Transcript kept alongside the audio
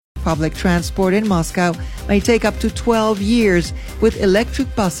Public transport in Moscow may take up to 12 years, with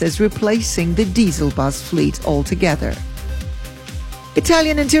electric buses replacing the diesel bus fleet altogether.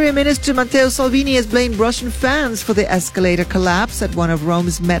 Italian Interior Minister Matteo Salvini has blamed Russian fans for the escalator collapse at one of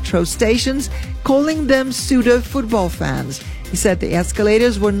Rome's metro stations, calling them pseudo-football fans. He said the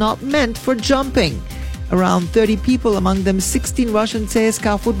escalators were not meant for jumping. Around 30 people, among them 16 Russian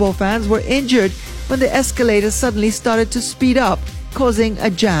CSKA football fans, were injured when the escalator suddenly started to speed up, causing a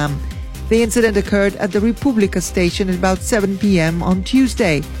jam. The incident occurred at the Republika station at about 7 p.m. on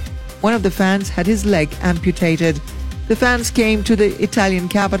Tuesday. One of the fans had his leg amputated. The fans came to the Italian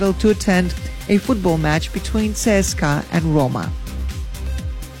capital to attend a football match between CSKA and Roma.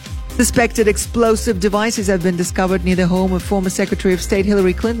 Suspected explosive devices have been discovered near the home of former Secretary of State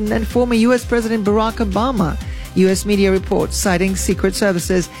Hillary Clinton and former U.S. President Barack Obama. U.S. media reports citing Secret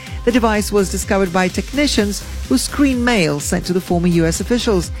Services. The device was discovered by technicians who screened mail sent to the former U.S.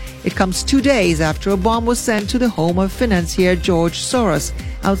 officials. It comes 2 days after a bomb was sent to the home of financier George Soros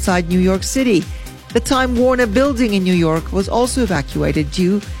outside New York City. The Time Warner building in New York was also evacuated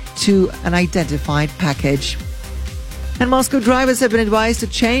due to an identified package. And Moscow drivers have been advised to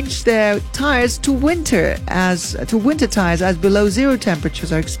change their tires to winter tires as below zero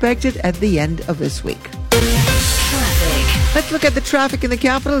temperatures are expected at the end of this week. Traffic. Let's look at the traffic in the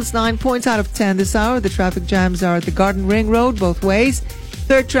capital. It's 9 points out of 10 this hour. The traffic jams are at the Garden Ring Road both ways,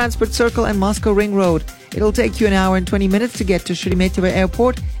 3rd Transport Circle and Moscow Ring Road. It'll take you an hour and 20 minutes to get to Sheremetyevo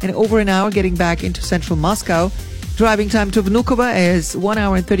Airport and over an hour getting back into central Moscow. Driving time to Vnukovo is 1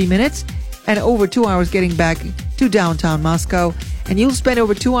 hour and 30 minutes and over 2 hours getting back to downtown Moscow. And you'll spend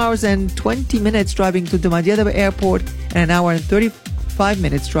over 2 hours and 20 minutes driving to Domodedovo Airport and an hour and 35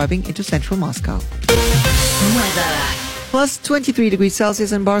 minutes driving into central Moscow. Weather. Plus 23 degrees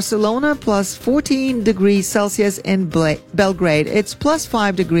Celsius in Barcelona, plus 14 degrees Celsius in Belgrade. It's plus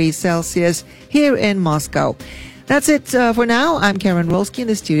 5 degrees Celsius here in Moscow. That's it for now. I'm Karen Rolski in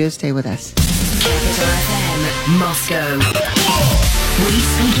the studio. Stay with us. Capital FM, Moscow. We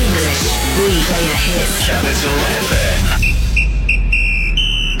speak English. We play the hits. Capital FM.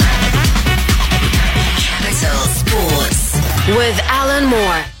 Capital Sports. With Alan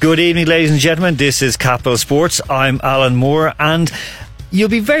Moore. Good evening, ladies and gentlemen. This is Capital Sports. I'm Alan Moore, and you'll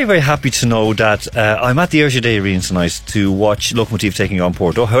be very, very happy to know that I'm at the RGD Arena tonight to watch Lokomotiv taking on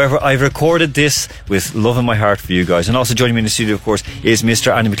Porto. However, I've recorded this with love in my heart for you guys. And also joining me in the studio, of course, is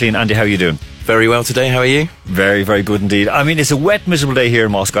Mr. Andy McLean. Andy, how are you doing? Very well today. How are you? Very, very good indeed. I mean, it's a wet, miserable day here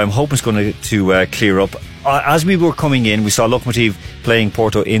in Moscow. I'm hoping it's going to clear up. As we were coming in, we saw Lokomotiv playing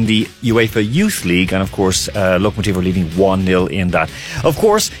Porto in the UEFA Youth League, and of course, Lokomotiv are leading 1-0 in that. Of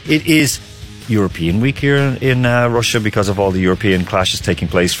course, it is European week here in Russia because of all the European clashes taking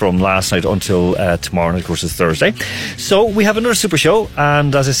place from last night until tomorrow, and of course it's Thursday. So we have another super show,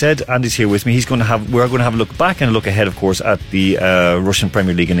 and as I said, Andy's here with me. We're going to have a look back and a look ahead, of course, at the Russian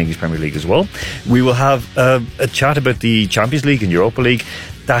Premier League and English Premier League as well. We will have a chat about the Champions League and Europa League,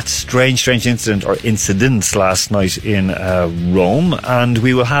 that strange incident or incidents last night in Rome, and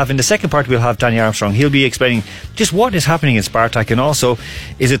we will have in the second part, we'll have Danny Armstrong. He'll be explaining just what is happening in Spartak, and also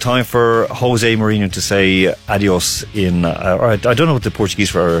is it time for Jose Mourinho to say adios in or I don't know what the Portuguese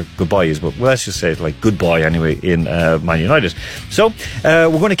for goodbye is, but let's just say it like goodbye anyway in Man United. So we're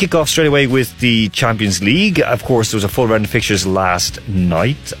going to kick off straight away with the Champions League. Of course, there was a full round of fixtures last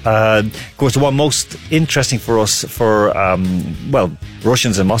night. Of course, the one most interesting for us for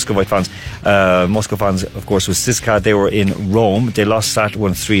Russians and Muscovite fans. Moscow fans, of course, was CSKA. They were in Rome. They lost that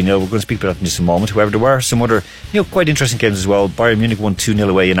 1-3-0. We're going to speak about that in just a moment. However, there were some other, quite interesting games as well. Bayern Munich won 2-0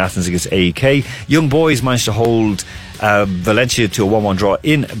 away in Athens against AEK. Young Boys managed to hold Valencia to a 1-1 draw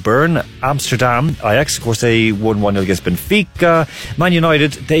in Bern. Amsterdam, Ajax, of course, they won 1-0 against Benfica. Man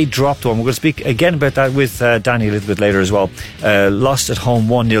United, they dropped one. We're going to speak again about that with Danny a little bit later as well. Lost at home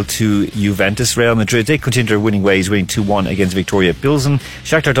 1-0 to Juventus. Real Madrid, they continued their winning ways, winning 2-1 against Victoria Pilsen.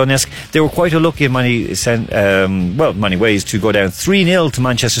 Shakhtar Donetsk, they were quite unlucky in many ways to go down 3-0 to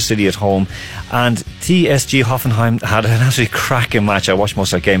Manchester City at home. And TSG Hoffenheim had an absolutely cracking match. I watched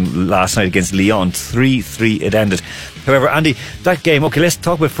most of that game last night against Lyon. 3-3 it ended. However, Andy, that game, okay, let's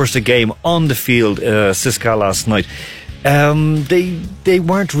talk about first the game on the field, CSKA last night. They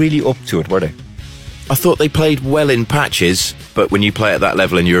weren't really up to it, were they? I thought they played well in patches, but when you play at that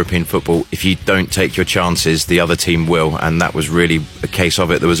level in European football, if you don't take your chances, the other team will, and that was really a case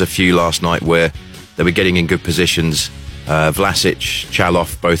of it. There was a few last night where they were getting in good positions. Vlasic,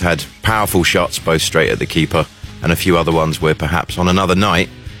 Chalov both had powerful shots, both straight at the keeper, and a few other ones where perhaps on another night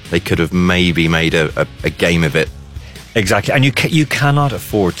they could have maybe made a game of it. Exactly, and you cannot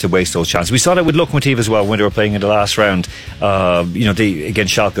afford to waste those chances. We saw that with Lokomotiv as well when they were playing in the last round.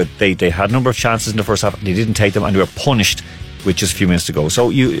 Against Schalke, they had a number of chances in the first half. They didn't take them, and they were punished with just a few minutes to go. So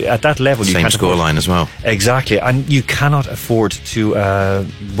you at that level, you same can't scoreline as well. Exactly, and you cannot afford to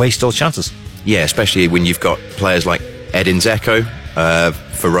waste those chances. Yeah, especially when you've got players like Edin Dzeko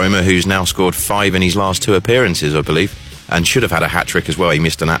for Roma, who's now scored 5 in his last 2 appearances, I believe, and should have had a hat-trick as well. He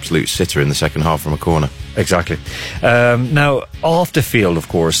missed an absolute sitter in the second half from a corner. Exactly. Now, off the field, of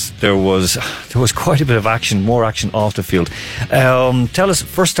course, there was quite a bit of action, more action off the field. Tell us,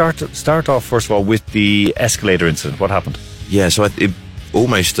 start off, first of all, with the escalator incident. What happened? Yeah, so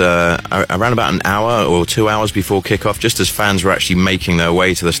almost around about an hour or 2 hours before kick-off, just as fans were actually making their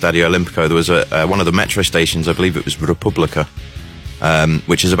way to the Stadio Olimpico, there was one of the metro stations, I believe it was Repubblica,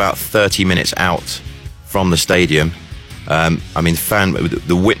 which is about 30 minutes out from the stadium.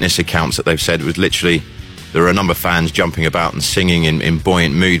 The witness accounts that they've said was literally there were a number of fans jumping about and singing in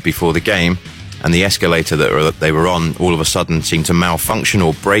buoyant mood before the game, and the escalator that they were on all of a sudden seemed to malfunction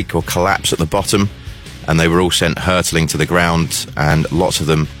or break or collapse at the bottom, and they were all sent hurtling to the ground, and lots of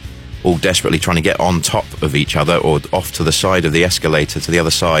them all desperately trying to get on top of each other or off to the side of the escalator to the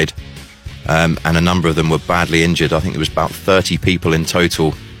other side, and a number of them were badly injured. I think there was about 30 people in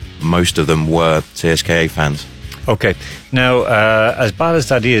total. Most of them were CSKA fans. Okay. Now, as bad as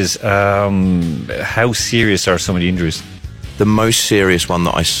that is, how serious are some of the injuries? The most serious one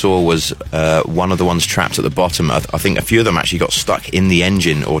that I saw was one of the ones trapped at the bottom. I think a few of them actually got stuck in the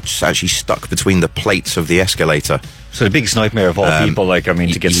engine or actually stuck between the plates of the escalator. So the biggest nightmare of all people, to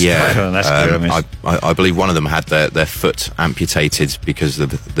get stuck on an escalator. I believe one of them had their foot amputated because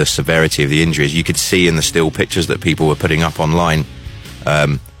of the severity of the injuries. You could see in the still pictures that people were putting up online,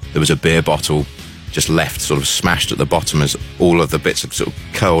 there was a beer bottle just left sort of smashed at the bottom as all of the bits had sort of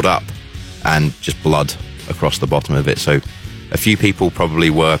curled up and just blood across the bottom of it. So a few people probably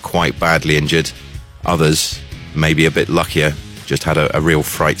were quite badly injured. Others, maybe a bit luckier, just had a real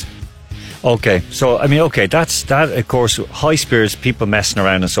fright. Okay, so that's that. Of course, high spirits, people messing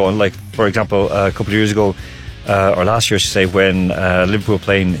around and so on. Like, for example, a couple of years ago, or last year, I should say, when Liverpool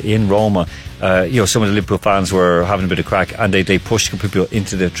playing in Roma, some of the Liverpool fans were having a bit of crack, and they pushed people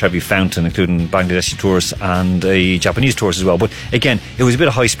into the Trevi Fountain, including Bangladeshi tourists and Japanese tourists as well. But again, it was a bit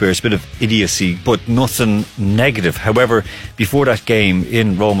of high spirits, a bit of idiocy, but nothing negative. However, before that game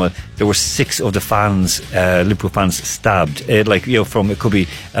in Roma, there were 6 of the fans, Liverpool fans, stabbed. It could be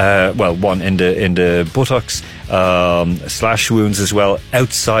one in the buttocks, slash wounds as well,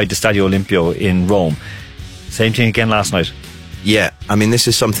 outside the Stadio Olimpico in Rome. Same thing again last night. Yeah, this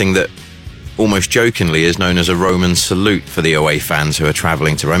is something that almost jokingly is known as a Roman salute for the away fans who are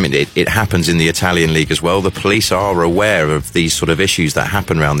travelling to Rome. It happens in the Italian league as well. The police are aware of these sort of issues that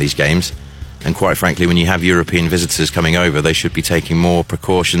happen around these games, and quite frankly, when you have European visitors coming over, they should be taking more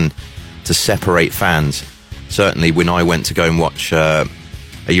precaution to separate fans. Certainly when I went to go and watch a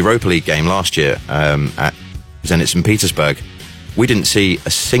Europa League game last year at Zenit St. Petersburg, we didn't see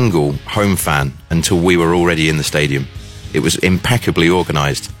a single home fan until we were already in the stadium. It was impeccably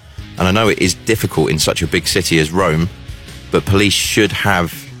organised. And I know it is difficult in such a big city as Rome, but police should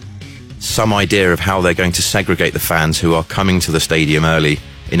have some idea of how they're going to segregate the fans who are coming to the stadium early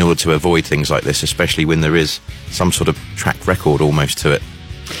in order to avoid things like this, especially when there is some sort of track record almost to it.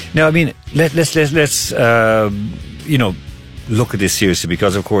 Now, let's look at this seriously,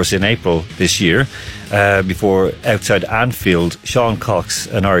 because of course in April this year, before outside Anfield, Sean Cox,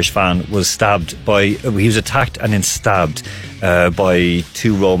 an Irish fan, was attacked and then stabbed by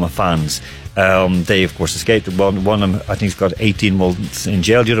 2 Roma fans. They of course escaped. One of them, I think, has got 18 months in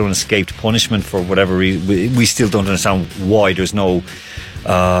jail. The other one escaped punishment for whatever reason. We still don't understand why. There's no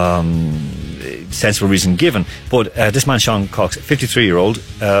sensible reason given, but this man Sean Cox, 53-year-old,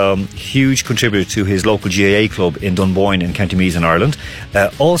 huge contributor to his local GAA club in Dunboyne in County Meath in Ireland,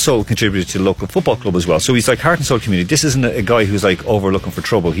 also contributed to the local football club as well. So he's like heart and soul community. This isn't a guy who's like over looking for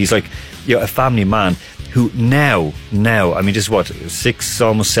trouble. He's like a family man who now this is 6,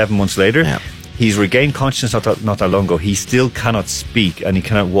 almost 7 months later, he's regained consciousness not that long ago. He still cannot speak and he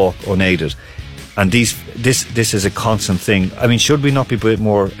cannot walk unaided. And this is a constant thing. Should we not be a bit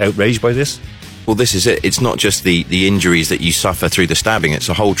more outraged by this? Well, this is it. It's not just the injuries that you suffer through the stabbing. It's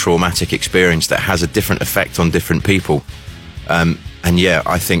a whole traumatic experience that has a different effect on different people. I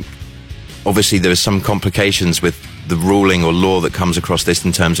think obviously there are some complications with the ruling or law that comes across this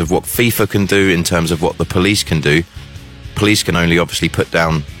in terms of what FIFA can do, in terms of what the police can do. Police can only obviously put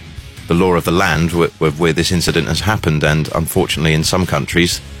down the law of the land where this incident has happened, and unfortunately in some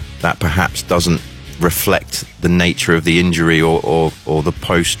countries that perhaps doesn't reflect the nature of the injury or the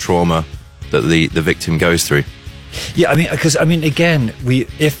post-trauma that the victim goes through. Yeah, I mean, because again,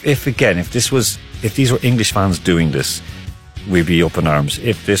 if these were English fans doing this, we'd be up in arms.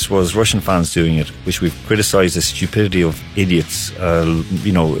 If this was Russian fans doing it, which we've criticised the stupidity of idiots,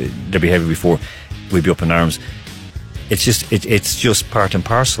 their behaviour before, we'd be up in arms. It's just part and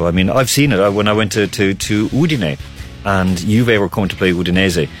parcel. I mean, I've seen it when I went to Udine, and Juve were coming to play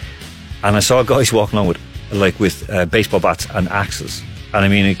Udinese, and I saw guys walking along with baseball bats and axes. And I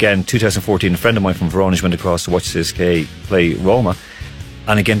mean, again, 2014, a friend of mine from Verona went across to watch CSK play Roma,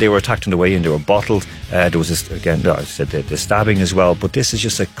 and again, they were attacked on the way in. They were bottled. There was this, again, I said the stabbing as well. But this is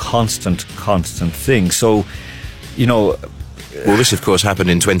just a constant thing. So, well, this of course happened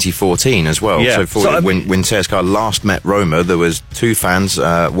in 2014 as well. Yeah. When CSKA last met Roma, there was 2 fans.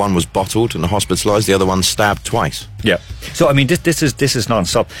 One was bottled and hospitalised. The other one stabbed twice. Yeah. So I mean, this is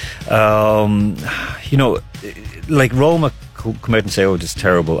non-stop. Like Roma come out and say, "Oh, this is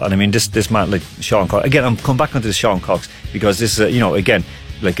terrible," and I mean, this man like Sean Cox. Again, I'm coming back onto the Sean Cox because this is again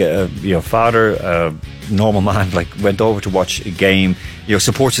like a father, normal man, like went over to watch a game.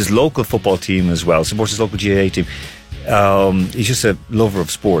 Supports his local football team as well. Supports his local GAA team. He's just a lover of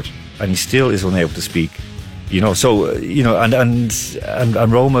sport, and he still is unable to speak.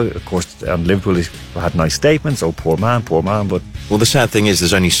 And Roma, of course, and Liverpool had nice statements. Oh, poor man, but. Well, the sad thing is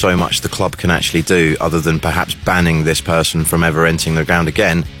there's only so much the club can actually do other than perhaps banning this person from ever entering the ground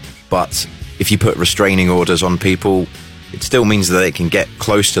again. But if you put restraining orders on people, it still means that they can get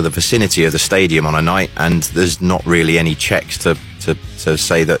close to the vicinity of the stadium on a night, and there's not really any checks to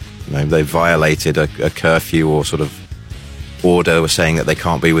say that they violated a curfew or sort of order, or saying that they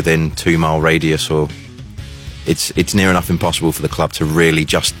can't be within 2-mile radius, or it's near enough impossible for the club to really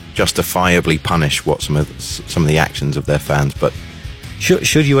justifiably punish what some of the actions of their fans. But should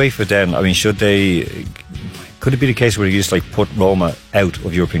UEFA then? I mean, should they? Could it be the case where you just put Roma out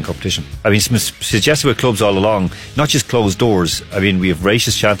of European competition? I mean, it's suggested with clubs all along, not just closed doors. I mean, we have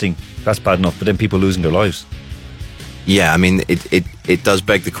racist chanting. That's bad enough, but then people losing their lives. Yeah, I mean, it does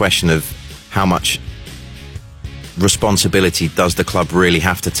beg the question of how much responsibility does the club really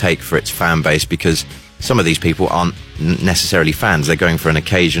have to take for its fan base, because some of these people aren't necessarily fans. They're going for an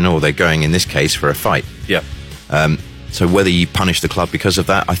occasion, or they're going, in this case, for a fight. Yeah. So whether you punish the club because of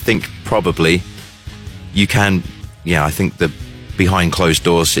that, I think probably you can. Yeah, I think the behind closed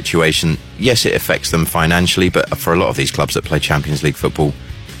doors situation, yes, it affects them financially, but for a lot of these clubs that play Champions League football,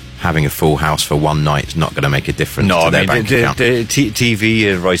 having a full house for one night is not going to make a difference to their bank account. The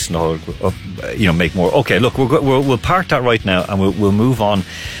TV rights and all, make more. Okay, look, we'll park that right now, and we'll move on.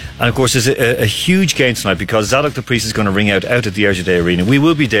 And of course, there's a huge game tonight because Zadok the Priest is going to ring out at the Erjideh Arena. We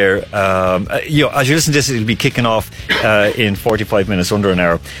will be there. As you listen to this, it'll be kicking off in 45 minutes, under an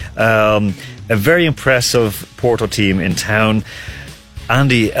hour. A very impressive Porto team in town.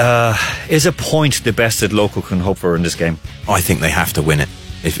 Andy, is a point the best that local can hope for in this game? I think they have to win it.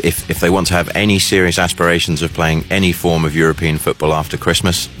 If they want to have any serious aspirations of playing any form of European football after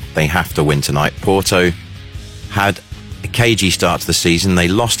Christmas, they have to win tonight. Porto had a cagey start to the season. They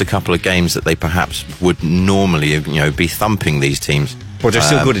lost a couple of games that they perhaps would normally, be thumping these teams. But they're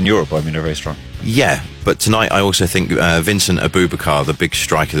still good in Europe. I mean, they're very strong. Yeah, but tonight I also think Vincent Aboubakar, the big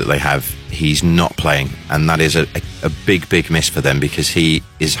striker that they have, he's not playing, and that is a big miss for them, because he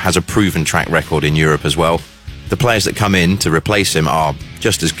has a proven track record in Europe as well. The players that come in to replace him are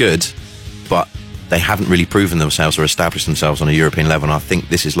just as good, but they haven't really proven themselves or established themselves on a European level, and I think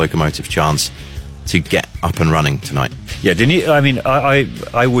this is Lokomotiv's chance to get up and running tonight. Yeah,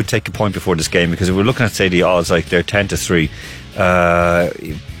 I would take a point before this game, because if we're looking at, say, the odds, like they're 10-3,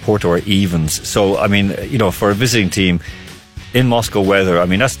 Porto are evens. So, I mean, for a visiting team in Moscow weather, I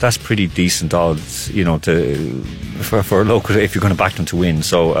mean, that's pretty decent odds, for a local, if you're going to back them to win.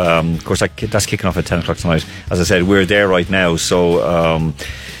 So, of course, that's kicking off at 10 o'clock tonight. As I said, we're there right now, so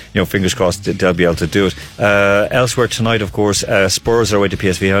fingers crossed they'll be able to do it. Elsewhere tonight, of course, Spurs are away to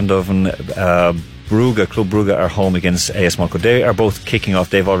PSV Eindhoven. Club Brugge are home against AS Monaco. They are both kicking off.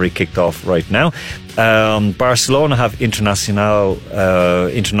 They've already kicked off right now. Barcelona have Internacional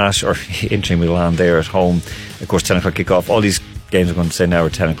or Inter Milan there at home. Of course, 10 o'clock kick off. All these games are going to say now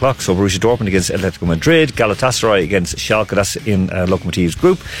at 10 o'clock. So Borussia Dortmund against Atletico Madrid, Galatasaray against Schalke. That's in Lokomotiv's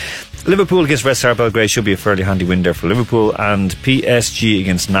group. Liverpool against Red Star Belgrade should be a fairly handy win there for Liverpool, and PSG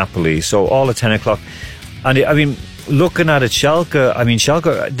against Napoli. So all at 10 o'clock. And I mean, looking at it, Schalke,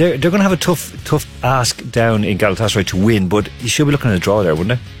 they're going to have a tough ask down in Galatasaray to win, but you should be looking at a draw there,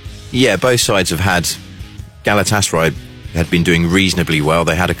 wouldn't they? Yeah, both sides have had. Galatasaray had been doing reasonably well.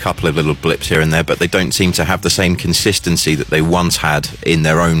 They had a couple of little blips here and there, but they don't seem to have the same consistency that they once had in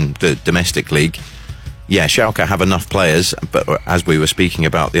their own domestic league. Yeah, Schalke have enough players, but as we were speaking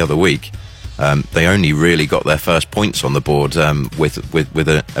about the other week, They only really got their first points on the board with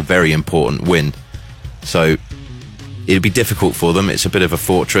a very important win. So it'll be difficult for them. It's a bit of a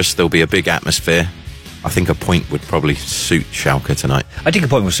fortress. There'll be a big atmosphere. I think a point would probably suit Schalke tonight. I think a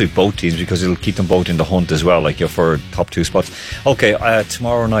point will suit both teams because it'll keep them both in the hunt as well, like for top 2 spots. Okay,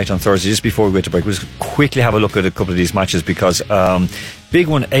 tomorrow night on Thursday, just before we go to break, we'll just quickly have a look at a couple of these matches because big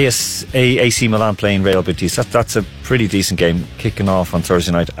one, AC Milan playing Real Betis. That's a pretty decent game, kicking off on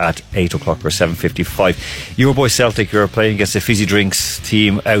Thursday night at 8 o'clock or 7:55. Your boy Celtic, you're playing against the Fizzy Drinks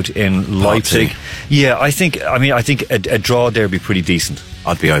team out in Leipzig. Yeah, I think a draw there would be pretty decent.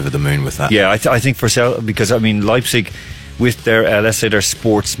 I'd be over the moon with that. Yeah, I think for Celtic, because I mean Leipzig, with their let's say their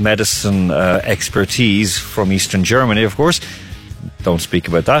sports medicine expertise from Eastern Germany, of course. Don't speak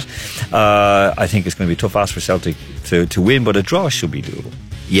about that. I think it's going to be a tough ask for Celtic to win, but a draw should be doable.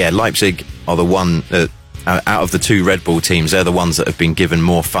 Yeah, Leipzig are the one out of the 2 Red Bull teams. They're the ones that have been given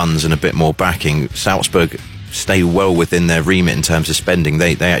more funds and a bit more backing. Salzburg stay well within their remit in terms of spending.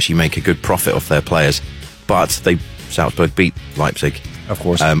 They actually make a good profit off their players, but Salzburg beat Leipzig. Of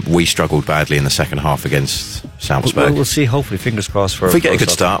course. We struggled badly in the second half against Salzburg. We'll see. Hopefully, fingers crossed for. If we get a good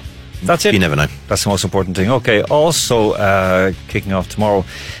start. That's it. You never know. That's the most important thing. Okay, also kicking off tomorrow,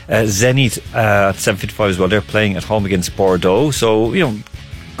 Zenit at 7:55 as well. They're playing at home against Bordeaux. So,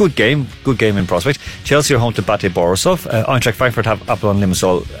 good game in prospect. Chelsea are home to Bate Borisov. Eintracht Frankfurt have Apollon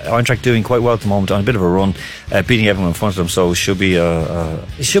Limassol. Eintracht doing quite well at the moment, on a bit of a run, beating everyone in front of them. So it should be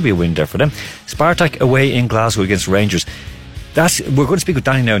a win there for them. Spartak away in Glasgow against Rangers. We're going to speak with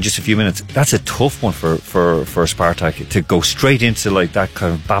Danny now in just a few minutes. That's a tough one for Spartak to go straight into like that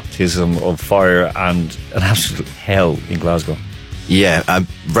kind of baptism of fire and an absolute hell in Glasgow. Yeah,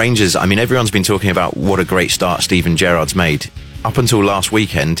 Rangers, I mean, everyone's been talking about what a great start Steven Gerrard's made. Up until last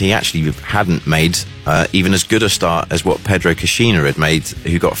weekend, he actually hadn't made even as good a start as what Pedro Caixinha had made,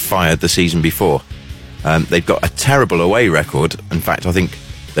 who got fired the season before. They've got a terrible away record. In fact, I think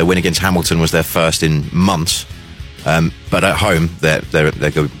their win against Hamilton was their first in months. But at home, they're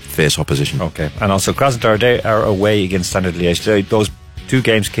good, fierce opposition. Okay, and also Krasnodar, they are away against Standard Liège. Those 2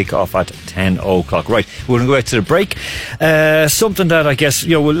 games kick off at 10 o'clock. Right, we're going to go out to the break. Something that I guess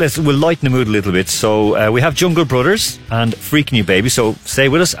we'll lighten the mood a little bit. So we have Jungle Brothers and Freaking You Baby. So stay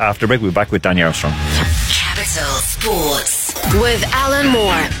with us. After the break, we'll be back with Danny Armstrong. Capital Sports with Alan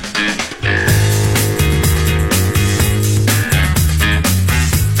Moore.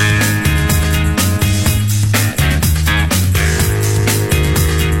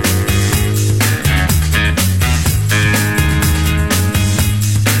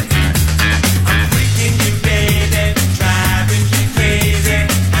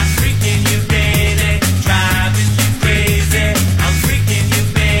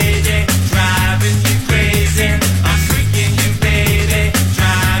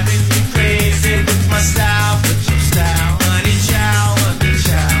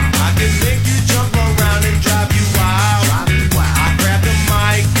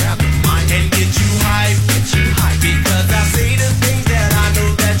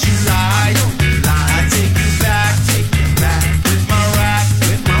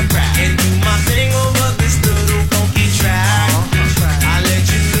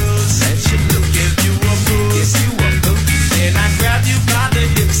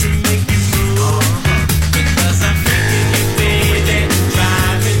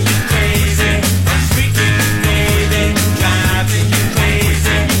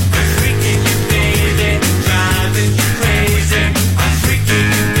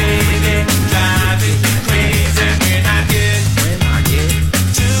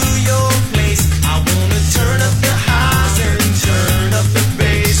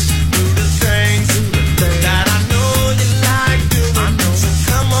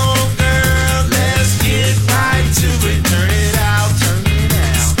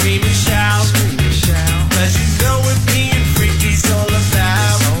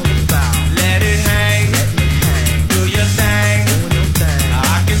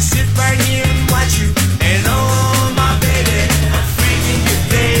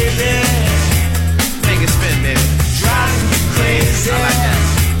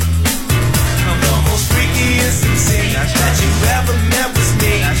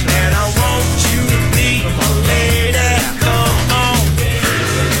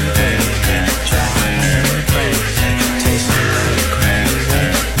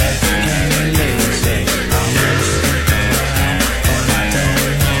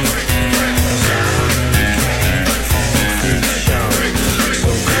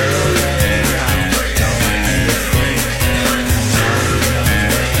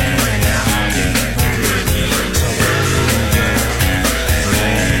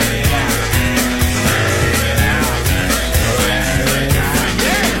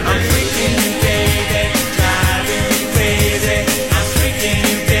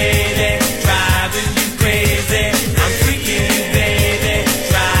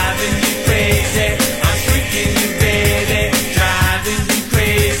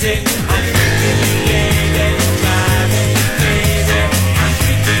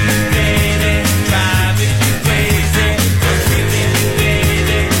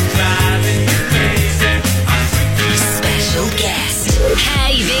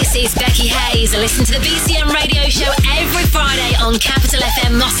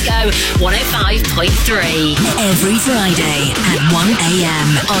 FM Moscow 105.3. Every Friday at 1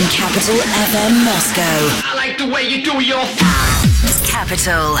 a.m. on Capital FM Moscow. I like the way you do your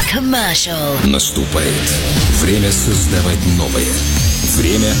Capital Commercial. Наступает время создавать новое.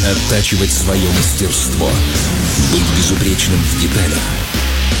 Время оттачивать свое мастерство. Быть безупречным в деталях.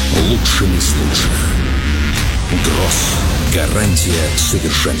 Лучшим из лучших. Гросс. Гарантия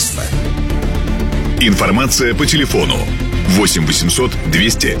совершенства. Информация по телефону 8 800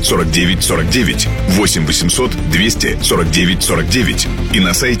 249 49 8 800 249 49 и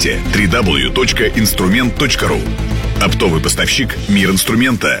на сайте www.instrument.ru. Оптовый поставщик «Мир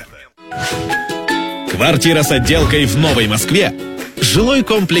инструмента». Квартира с отделкой в Новой Москве. Жилой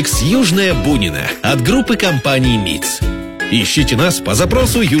комплекс «Южная Бунина» от группы компаний «МИЦ». Ищите нас по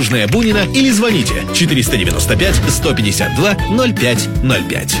запросу «Южная Бунина» или звоните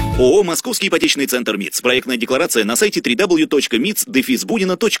 495-152-0505. ООО «Московский ипотечный центр МИЦ». Проектная декларация на сайте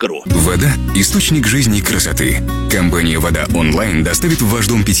www.miц-bunina.ru. Вода – источник жизни и красоты. Компания «Вода Онлайн» доставит в ваш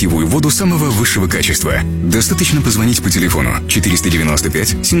дом питьевую воду самого высшего качества. Достаточно позвонить по телефону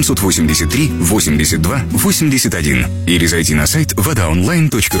 495-783-82-81 или зайти на сайт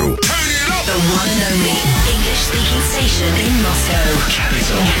vodaonline.ru. The one and only English-speaking station in Moscow.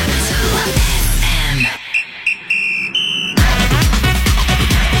 Capital FM.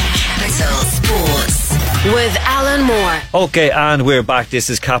 Capital Sports with Alan Moore. Okay, and we're back.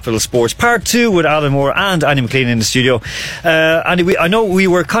 This is Capital Sports Part 2 with Alan Moore and Annie McLean in the studio. Annie, I know we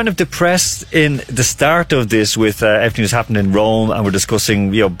were kind of depressed in the start of this with everything that's happened in Rome, and we're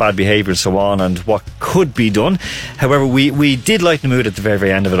discussing bad behaviour and so on and what could be done. However, we did lighten the mood at the very,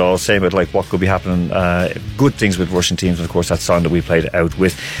 very end of it all, saying about what could be happening, good things with Russian teams, and of course that song that we played out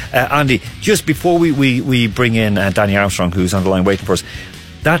with. Andy, just before we bring in Danny Armstrong, who's on the line waiting for us,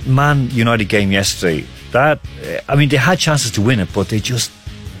 that Man United game yesterday, they had chances to win it, but they just,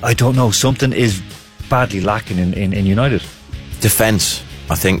 I don't know, something is badly lacking in United. Defence.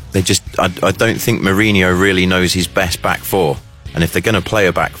 I think they just, I don't think Mourinho really knows his best back four. And if they're going to play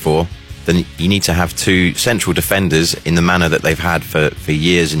a back four, then you need to have two central defenders in the manner that they've had for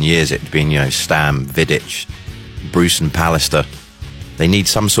years and years. It's been, Stam, Vidic, Bruce and Pallister. They need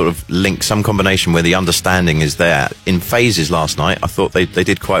some sort of link, some combination where the understanding is there. In phases last night, I thought they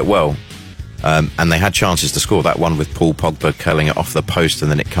did quite well. And they had chances to score. That one with Paul Pogba curling it off the post and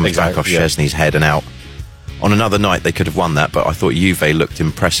then it comes back off Szczesny's head and out. On another night, they could have won that, but I thought Juve looked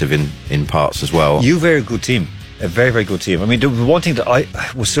impressive in parts as well. Juve are a good team. A very, very good team. I mean, the one thing that I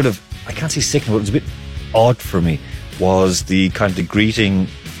was sort of, I can't say sick, but it was a bit odd for me, was the kind of the greeting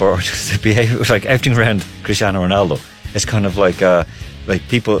for the behaviour. It was like everything around Cristiano Ronaldo. It's kind of like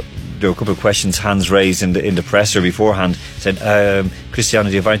people, there were a couple of questions, hands raised in the presser beforehand, said, Cristiano,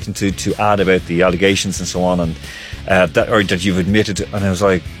 do you have anything to add about the allegations and so on, and that you've admitted? And I was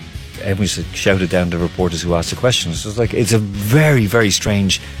like, everyone just shouted down the reporters who asked the questions. It's a very, very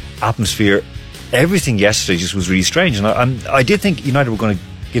strange atmosphere. Everything yesterday just was really strange, and I did think United were going to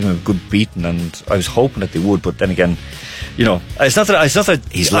give him a good beating, and I was hoping that they would, but then again, it's not that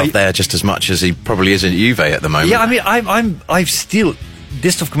he's not there just as much as he probably is in Juve at the moment. Yeah, I mean, I've still,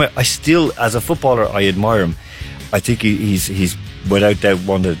 this stuff come out, I still, as a footballer, I admire him. I think he's without doubt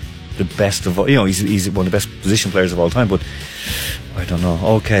one of the best of all. He's one of the best position players of all time, but I don't know.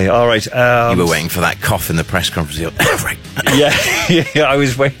 Okay, all right. You were waiting for that cough in the press conference. Right. yeah, I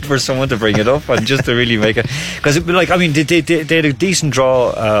was waiting for someone to bring it up and just to really make it, because they had a decent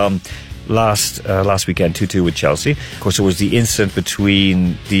draw last weekend, 2-2 with Chelsea. Of course, there was the incident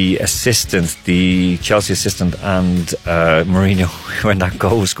between the Chelsea assistant, and Mourinho when that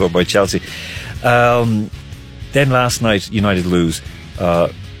goal was scored by Chelsea. Then last night, United lose.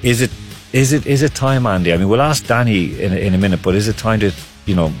 Is it time, Andy? I mean, we'll ask Danny in a minute, but is it time that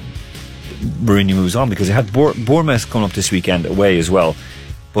Mourinho moves on? Because they had Bournemouth coming up this weekend away as well.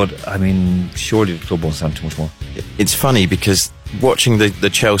 But I mean, surely the club won't stand too much more. It's funny because watching the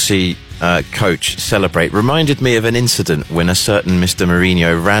Chelsea coach celebrate reminded me of an incident when a certain Mr.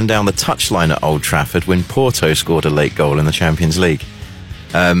 Mourinho ran down the touchline at Old Trafford when Porto scored a late goal in the Champions League,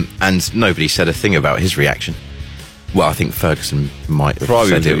 and nobody said a thing about his reaction. Well, I think Ferguson might have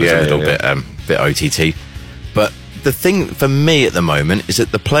said it was a little bit OTT. But the thing for me at the moment is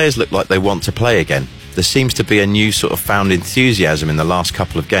that the players look like they want to play again. There seems to be a new sort of found enthusiasm in the last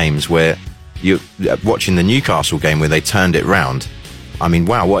couple of games where you're watching the Newcastle game where they turned it round. I mean,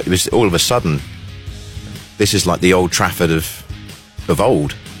 wow, what it was all of a sudden. This is like the Old Trafford of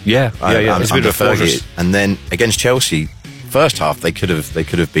old. Yeah. It's a bit of a fortress. And then against Chelsea, first half they could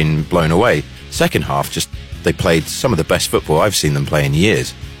have been blown away. Second half, just they played some of the best football I've seen them play in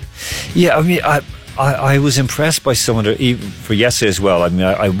years. Yeah, I mean, I was impressed by some of their, even for yesterday as well. I mean,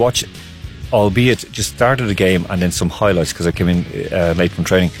 I watched, albeit just started the game and then some highlights because I came in late from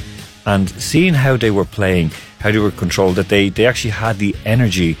training, and seeing how they were playing, how they were controlled, that they actually had the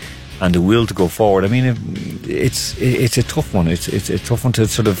energy and the will to go forward. I mean, it's a tough one. It's a tough one to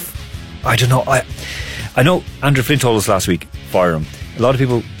sort of, I don't know. I know Andrew Flynn told us last week, fire him. A lot of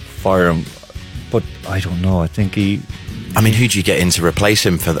people fire him, but I don't know. I think he. I mean, who do you get in to replace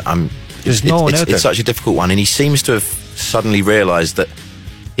him for? There's no one out there. It's such a difficult one, and he seems to have suddenly realised that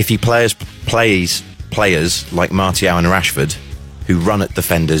if he plays players like Martial and Rashford, who run at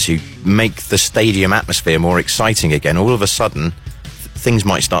defenders, who make the stadium atmosphere more exciting again, all of a sudden things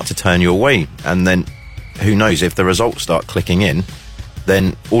might start to turn your way, and then who knows, if the results start clicking in,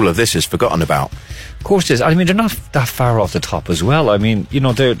 then all of this is forgotten about. Of course it is. I mean, they're not that far off the top as well. I mean, you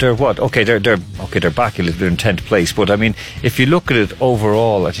know, they're what? Okay, they're back a little bit in 10th place, but I mean, if you look at it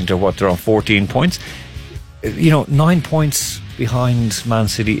overall, I think they're on 14 points. You know, 9 points behind Man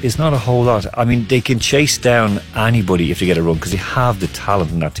City is not a whole lot. I mean, they can chase down anybody if they get a run because they have the talent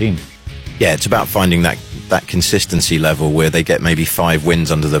in that team. Yeah, it's about finding that consistency level where they get maybe 5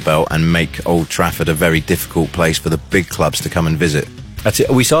 wins under the belt and make Old Trafford a very difficult place for the big clubs to come and visit. That's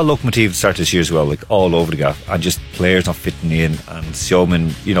it. We saw Lokomotiv start this year as well, like all over the gaff, and just players not fitting in, and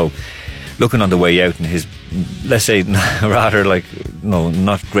Xiaomin, you know, looking on the way out in his, let's say, rather like, no,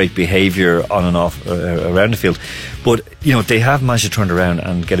 not great behaviour on and off around the field. But, you know, they have managed to turn it around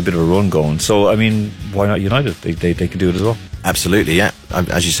and get a bit of a run going. So, I mean, why not United? They can do it as well. Absolutely, yeah.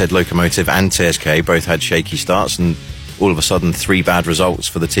 As you said, Lokomotiv and TSK both had shaky starts, and all of a sudden 3 bad results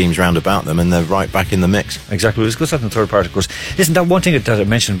for the teams round about them, and they're right back in the mix. Exactly. We'll discuss that in the third part, of course. Listen, that one thing that I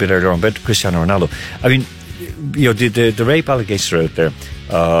mentioned a bit earlier on about Cristiano Ronaldo, I mean, you know, the rape allegations are out there.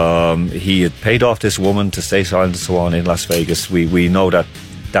 He had paid off this woman to stay silent and so on in Las Vegas. We know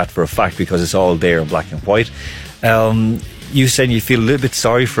that for a fact because it's all there in black and white. You saying you feel a little bit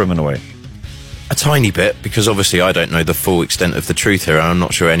sorry for him in a way? A tiny bit, because obviously I don't know the full extent of the truth here, and I'm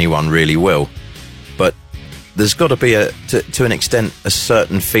not sure anyone really will. But there's got to be, to an extent, a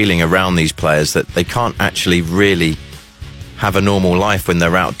certain feeling around these players that they can't actually really have a normal life when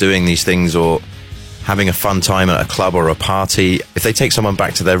they're out doing these things or having a fun time at a club or a party. If they take someone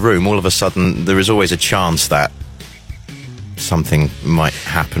back to their room, all of a sudden there is always a chance that something might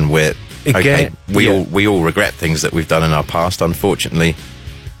happen where, okay, we all regret things that we've done in our past. Unfortunately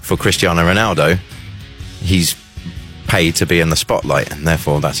for Cristiano Ronaldo, he's paid to be in the spotlight, and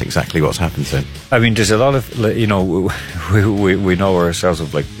therefore that's exactly what's happened to him. I mean, there's a lot of, you know, we know ourselves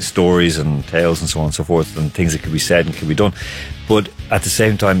of like stories and tales and so on and so forth, and things that could be said and could be done, but at the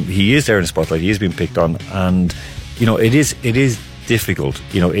same time he is there in the spotlight, he is being picked on, and you know, it is difficult.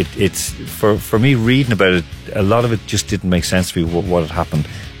 You know, it's for me reading about it, a lot of it just didn't make sense to me what had happened.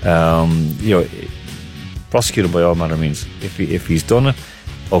 You know, prosecuted by all manner of means. If he's done it,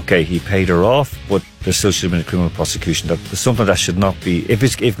 okay, he paid her off, but there still should have been a criminal prosecution. That's something that should not be. If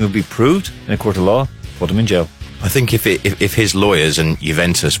it can be proved in a court of law, put him in jail. I think if his lawyers and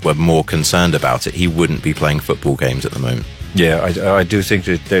Juventus were more concerned about it, he wouldn't be playing football games at the moment. Yeah, I do think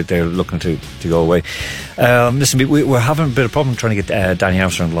that they're looking to go away. Listen, we're having a bit of problem trying to get Danny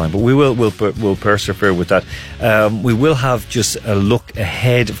Armstrong on the line, but we'll persevere with that. We will have just a look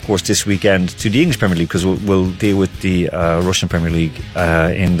ahead, of course, this weekend to the English Premier League, because we'll deal with the Russian Premier League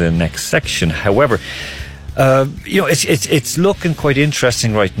in the next section. However, you know, it's looking quite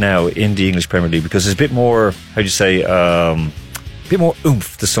interesting right now in the English Premier League, because there's a bit more, how do you say, bit more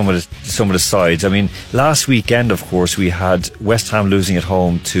oomph to some of the sides. I mean, last weekend, of course, we had West Ham losing at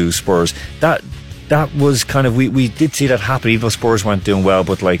home to Spurs. That was kind of, we did see that happen, even though Spurs weren't doing well,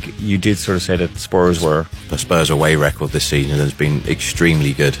 but like you did sort of say that Spurs were. The Spurs away record this season has been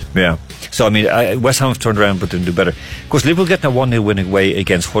extremely good. Yeah. So I mean, West Ham have turned around, but didn't do better. Of course, Liverpool getting a 1-0 win away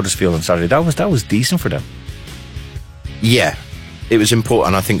against Huddersfield on Saturday. That was decent for them. Yeah, it was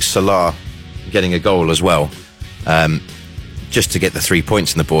important. I think Salah getting a goal as well. Just to get the 3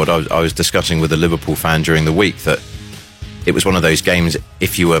 points on the board. I was discussing with a Liverpool fan during the week that it was one of those games,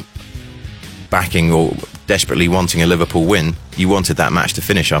 if you were backing or desperately wanting a Liverpool win, you wanted that match to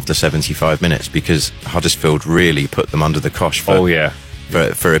finish after 75 minutes, because Huddersfield really put them under the cosh for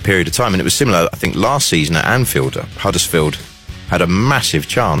a period of time. And it was similar, I think, last season at Anfield. Huddersfield had a massive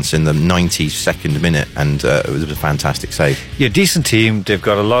chance in the 92nd minute, and it was a fantastic save. Yeah, decent team. They've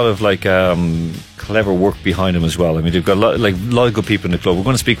got a lot of like clever work behind them as well. I mean, they've got a lot of good people in the club. We're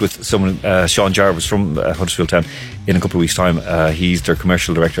going to speak with someone, Sean Jarvis from Huddersfield Town, in a couple of weeks' time. He's their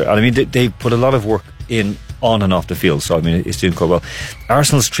commercial director, and I mean, they put a lot of work in on and off the field. So I mean, it's doing quite well.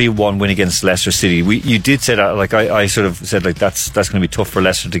 Arsenal's 3-1 win against Leicester City. You did say that, like I sort of said, like that's going to be tough for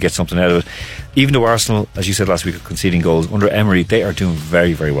Leicester to get something out of it. Even though Arsenal, as you said last week, are conceding goals under Emery, they are doing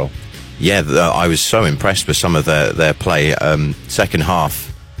very, very well. Yeah, I was so impressed with some of their play. Second half,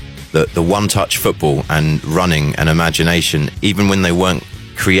 the one-touch football and running and imagination, even when they weren't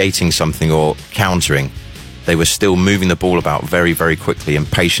creating something or countering, they were still moving the ball about very, very quickly and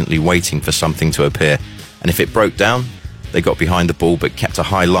patiently waiting for something to appear. And if it broke down, they got behind the ball but kept a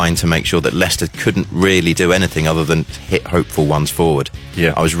high line to make sure that Leicester couldn't really do anything other than hit hopeful ones forward.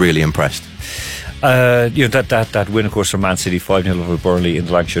 Yeah, I was really impressed. That win, of course, for Man City 5-0 over Burnley in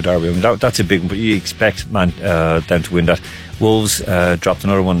the Lancashire Derby. I mean, that's a big one, but you expect them to win that. Wolves dropped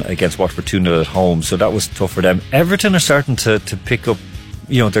another one against Watford 2-0 at home, so that was tough for them. Everton are starting to pick up.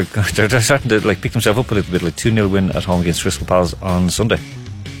 You know, they're starting to like pick themselves up a little bit. Like 2-0 win at home against Crystal Palace on Sunday.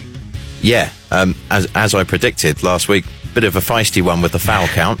 Yeah, as I predicted last week, bit of a feisty one with the foul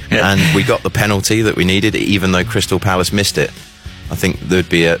count, Yeah. and we got the penalty that we needed, even though Crystal Palace missed it. I think there'd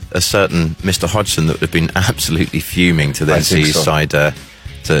be a certain Mr. Hodgson that would have been absolutely fuming to then see his side to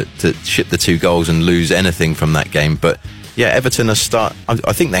ship the 2 goals and lose anything from that game. But yeah, Everton I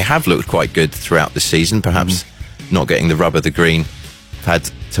think they have looked quite good throughout the season, perhaps not getting the rub of the green. Had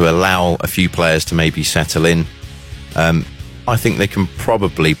to allow a few players to maybe settle in. I think they can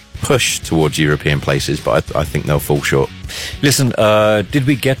probably push towards European places, but I think they'll fall short. Listen, did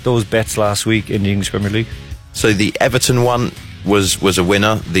we get those bets last week in the English Premier League? So the Everton one was a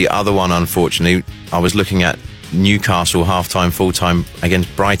winner. The other one, unfortunately, I was looking at Newcastle half-time, full-time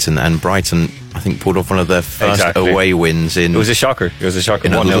against Brighton, and Brighton, I think, pulled off one of their first away wins in... It was a shocker.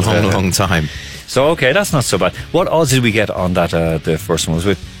 In a long time. So, okay, that's not so bad. What odds did we get on that, the first one? Was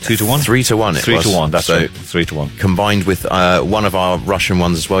it 2-1? 3-1 it 3-1, that's so right. 3-1. Combined with one of our Russian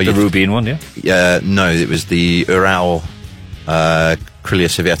ones as well. The Rubin one, yeah? No, it was the Ural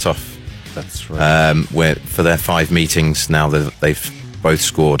Krylia-Sovetov. That's right. Where for their 5 meetings now, they've both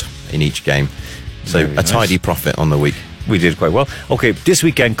scored in each game. So Very tidy profit on the week. We did quite well. Okay, this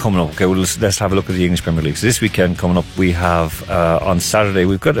weekend coming up. Okay, well, let's have a look at the English Premier League. So this weekend coming up, we have on Saturday,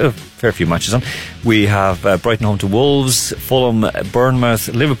 we've got a fair few matches on. We have Brighton home to Wolves, Fulham, Bournemouth,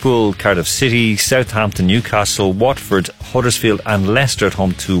 Liverpool, Cardiff City, Southampton, Newcastle, Watford, Huddersfield and Leicester at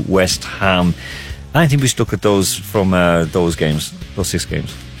home to West Ham. I think we should look at those from those 6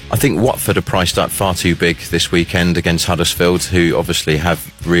 games. I think Watford are priced up far too big this weekend against Huddersfield, who obviously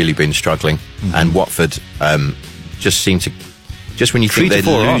have really been struggling. And Watford just seem to... Just when you think they're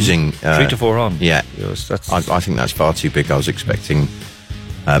losing... 3-4 on. Yeah. Yes, I think that's far too big. I was expecting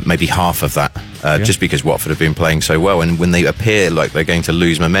maybe half of that, just because Watford have been playing so well. And when they appear like they're going to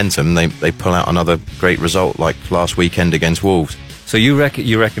lose momentum, they pull out another great result like last weekend against Wolves. So you reckon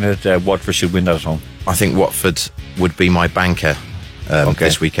that Watford should win that at home? I think Watford would be my banker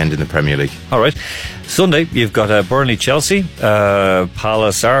this weekend in the Premier League. All right. Sunday, you've got Burnley, Chelsea,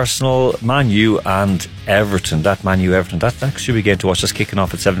 Palace, Arsenal, Man U and Everton. That Man U Everton, that should be a game to watch. That's kicking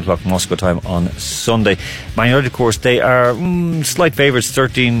off at 7 o'clock Moscow time on Sunday. Man United, of course, they are slight favourites,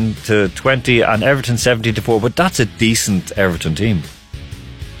 13-20, and Everton 17-4. But that's a decent Everton team.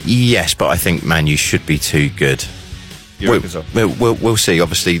 Yes, but I think Man U should be too good. You reckon so? We'll see.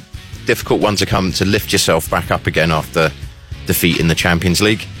 Obviously, difficult one to come to lift yourself back up again after defeat in the Champions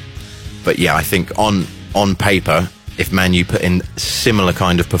League. But yeah, I think on paper, if Man U put in similar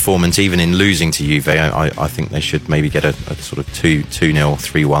kind of performance, even in losing to Juve, I think they should maybe get a sort of 2-0,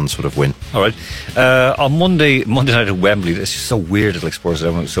 3-1 sort of win. All right. On Monday night at Wembley, it's just so weird at like Spurs.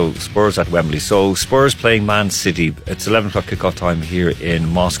 So Spurs at Wembley. So Spurs playing Man City. It's 11 o'clock kickoff time here in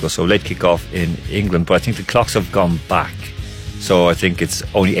Moscow. So late kickoff in England. But I think the clocks have gone back. So I think it's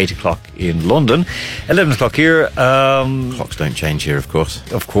only 8 o'clock in London, 11 o'clock here. Clocks don't change here, of course.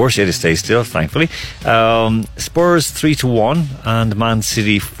 Of course, yeah, they stay still, thankfully. Spurs 3-1 and Man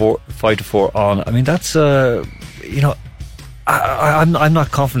City 5-4 on. I mean, that's I'm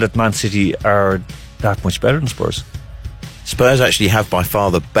not confident that Man City are that much better than Spurs. Spurs actually have by far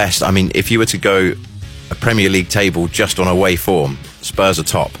the best. I mean, if you were to go a Premier League table just on away form, Spurs are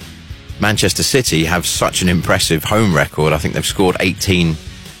top. Manchester City have such an impressive home record. I think they've scored 18,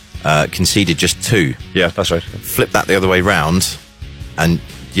 conceded just 2. Yeah, that's right. Flip that the other way round, and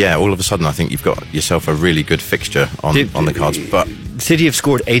yeah, all of a sudden I think you've got yourself a really good fixture on the cards. But City have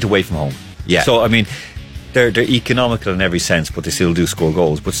scored 8 away from home. Yeah. So I mean, they're economical in every sense, but they still do score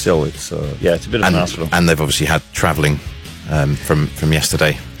goals. But still, it's a bit of an ask for them. And they've obviously had travelling from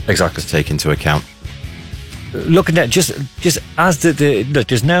yesterday. Exactly. To take into account. looking at just as look,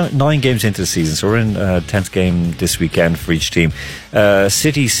 there's now 9 games into the season, so we're in 10th game this weekend for each team.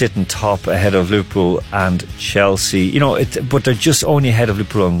 City sitting top ahead of Liverpool and Chelsea. But they're just only ahead of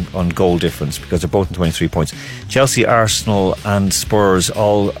Liverpool on goal difference because they're both in 23 points. Chelsea, Arsenal, and Spurs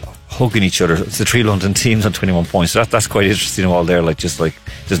all hugging each other. It's the 3 London teams on 21 points. So that's quite interesting. All there, just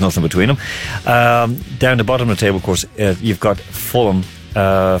there's nothing between them. Down the bottom of the table, of course, you've got Fulham.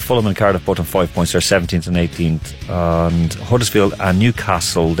 Fulham and Cardiff both on 5 points. They're 17th and 18th, and Huddersfield and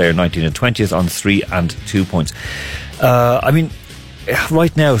Newcastle, they're 19th and 20th on 3 and 2 points.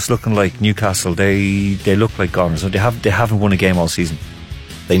 Right now it's looking like Newcastle, they look like goners. They haven't won a game all season.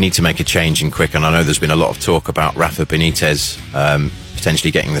 They need to make a change and quick, and I know there's been a lot of talk about Rafa Benitez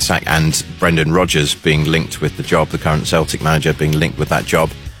potentially getting the sack, and Brendan Rodgers being linked with the job, the current Celtic manager being linked with that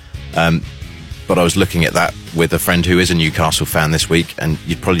job. But I was looking at that with a friend who is a Newcastle fan this week, and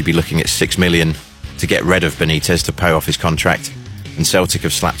you'd probably be looking at 6 million to get rid of Benitez to pay off his contract, and Celtic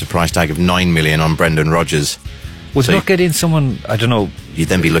have slapped a price tag of 9 million on Brendan Rodgers. Would not get in someone, I don't know. You'd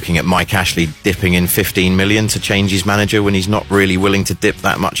then be looking at Mike Ashley dipping in 15 million to change his manager when he's not really willing to dip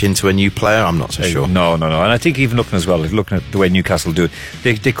that much into a new player. I'm not so sure. No. And I think even looking at the way Newcastle do it,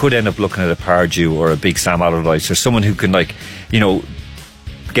 they could end up looking at a Pardew or a big Sam Allardyce or someone who can get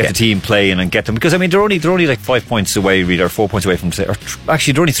the team playing and get them, because they're only like 5 points away, really, or 4 points away from, or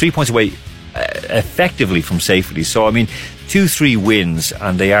actually they're only 3 points away effectively from safety. So 2-3 wins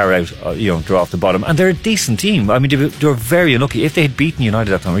and they are out, they're off the bottom, and they're a decent team. They're very unlucky. If they had beaten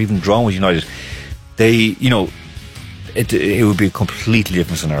United that time, or even drawn with United, it would be a completely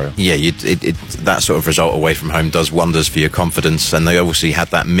different scenario. Yeah, that sort of result away from home does wonders for your confidence, and they obviously had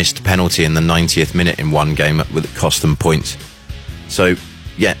that missed penalty in the 90th minute in one game that cost them points. So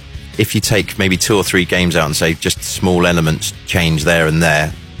yeah, if you take maybe 2 or 3 games out and say just small elements change there and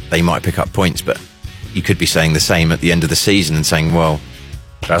there, they might pick up points. But you could be saying the same at the end of the season and saying, well,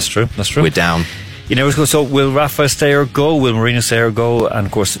 that's true, we're down. You never go. So will Rafa stay or go? Will Mourinho stay or go? And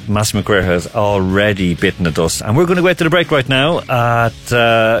of course, Massimo Guerra has already bitten the dust. And we're going to go out to the break right now at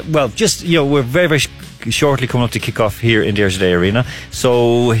we're very, very shortly coming up to kick off here in the RTÉ Arena.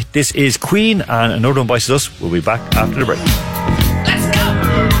 So this is Queen, and Another One Bites Us. We'll be back after the break.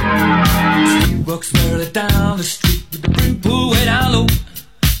 Walks merrily down the street with the brim pulled way down low.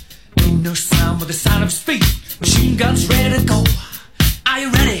 Ain't no sound but the sound of his feet. Machine guns ready to go. Are you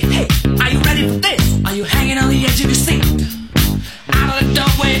ready? Hey, are you ready for this? Are you hanging on the edge of your seat? Out of the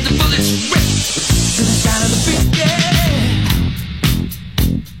doorway, the bullets rip to the sound of the beat. Yeah.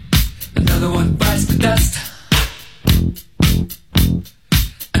 Another one bites the dust.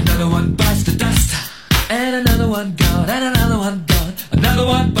 Another one bites the dust. And another one gone. And another one gone. Another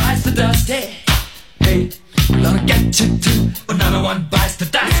one bites the dust. Yeah. Hey, I'm gonna get you too. Another one bites the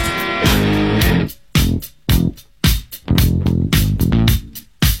dust.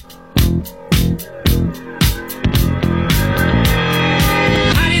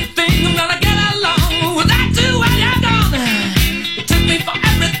 How do you think I'm gonna get along without you when you're gone? You took me for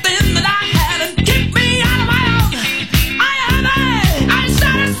everything that I had and kicked me out of my own. Are you happy? Are you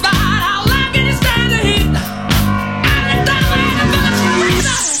satisfied? How long can you stand the heat? Out of the doorway, the bullets ring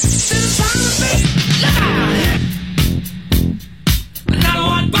up to the sound of beat. Look out! Another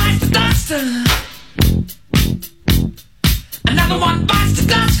one bites the dust. Another one bites the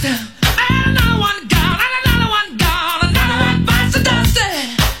dust. And another one gone. And another one gone. Another one bites the dust.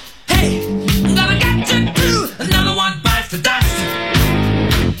 Hey, I'm gonna get you too. Another one bites the dust.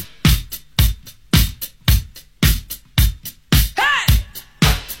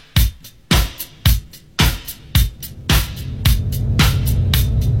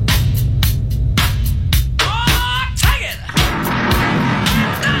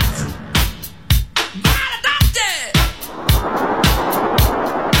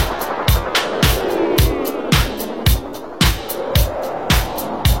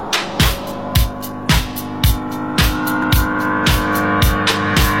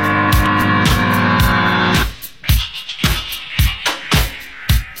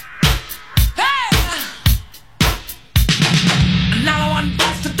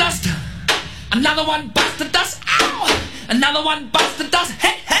 Another one bites the dust. Ow! Another one bites the dust.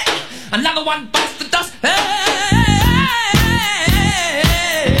 Hey, hey! Another one bites the dust. Hey!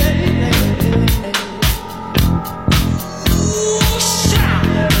 Ooh, shout!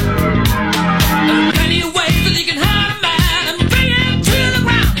 There are plenty of ways that you can hurt a man and bring him to the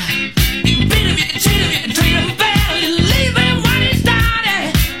ground. You can beat him, you can cheat him, you can treat him bad, you leave him when he's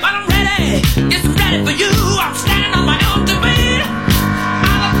down. But I'm ready, yes, I'm ready for you. I'm standing on my own two feet.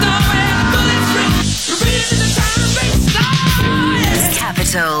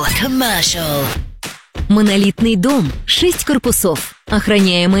 Capital Commercial. Монолитный дом, 6 корпусов,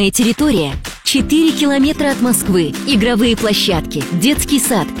 охраняемая территория, 4 километра от Москвы, игровые площадки, детский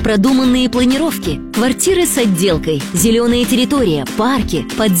сад, продуманные планировки, квартиры с отделкой, зеленая территория, парки,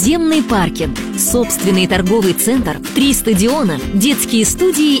 подземный паркинг, собственный торговый центр, 3 стадиона, детские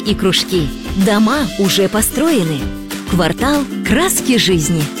студии и кружки. Дома уже построены. Квартал «Краски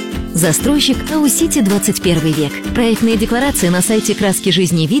жизни». Застройщик «Ау-Сити 21 век». Проектная декларация на сайте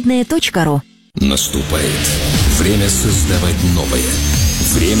краскижизневидное.ру. Наступает время создавать новое.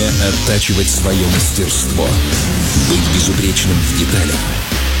 Время оттачивать свое мастерство. Быть безупречным в деталях.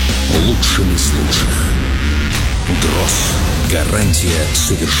 Лучшим из лучших. Дрозд. Гарантия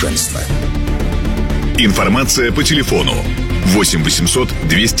совершенства. Информация по телефону 8 800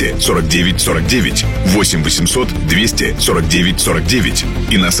 249 49 8 800 249 49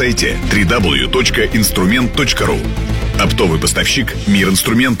 и на сайте www.instrument.ru. Оптовый поставщик «Мир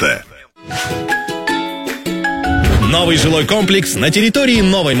инструмента». Новый жилой комплекс на территории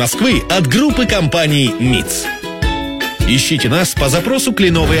Новой Москвы от группы компаний МИЦ. Ищите нас по запросу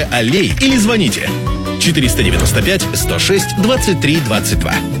 «Кленовые аллеи» или звоните 495 106 23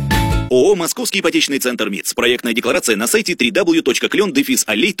 22. ООО «Московский ипотечный центр МИЦ». Проектная декларация на сайте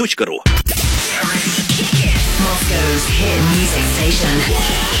www.klен-alley.ru. Moscow's hit music station.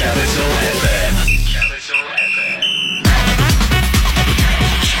 Capital FM.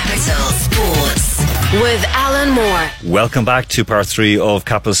 Capital Sports with Alan Moore. Welcome back to part 3 of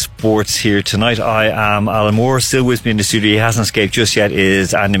Capital Sports here tonight. I am Alan Moore. Still with me in the studio, he hasn't escaped just yet,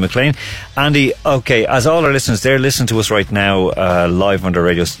 is Andy McLean. Andy, okay, as all our listeners, they're listening to us right now live on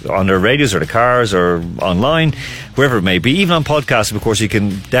their radios or the cars or online, wherever it may be, even on podcasts. Of course, you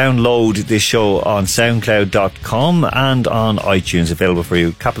can download this show on soundcloud.com and on iTunes, available for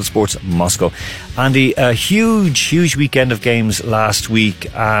you. Capital Sports Moscow. Andy, a huge weekend of games last week,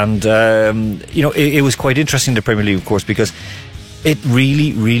 and it was quite interesting, the Premier League, of course, because it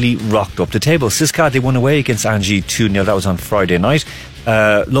really rocked up the table. CSKA, they won away against Anzhi 2-0. That was on Friday night.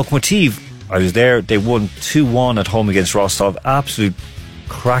 Lokomotiv, I was there, they won 2-1 at home against Rostov. Absolute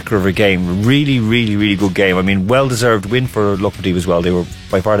cracker of a game. Really good game. I mean, well-deserved win for Lokomotiv as well. They were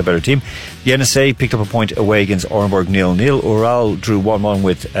by far the better team. The NSA picked up a point away against Orenburg 0-0. Ural drew 1-1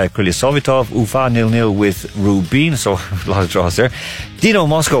 with Krylia Sovetov. Ufa 0-0 with Rubin. So a lot of draws there. Dynamo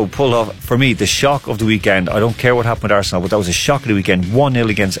Moscow pulled off, for me, the shock of the weekend. I don't care what happened with Arsenal, but that was a shock of the weekend. 1-0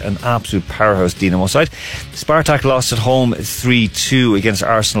 against an absolute powerhouse Dynamo side. Spartak lost at home 3-2 against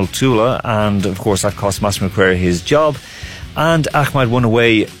Arsenal Tula, and of course that cost Massimo Carrera his job. And Ahmad won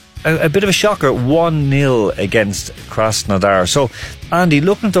away, a bit of a shocker, 1-0 against Krasnodar. So, Andy,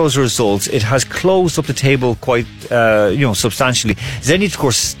 looking at those results, it has closed up the table quite, substantially. Zenit, of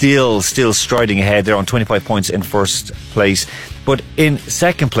course, still striding ahead. They're on 25 points in first place. But in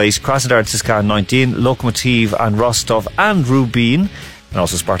second place, Krasnodar and CSKA 19, Lokomotiv and Rostov and Rubin, and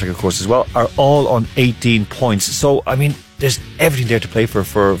also Spartak, of course, as well, are all on 18 points. So, I mean, there's everything there to play for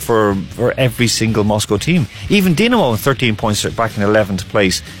every single Moscow team. Even Dynamo on 13 points are back in 11th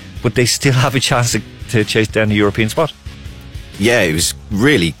place, but they still have a chance to chase down the European spot. Yeah, it was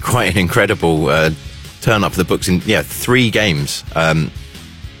really quite an incredible turn up for the books in 3 games.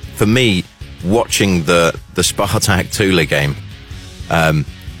 For me, watching the Spartak Tula game,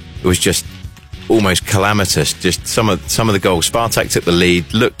 it was just almost calamitous. Just some of the goals. Spartak took the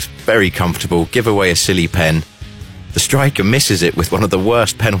lead, looked very comfortable, give away a silly pen. The striker misses it with one of the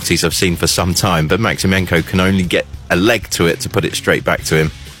worst penalties I've seen for some time, but Maximenko can only get a leg to it to put it straight back to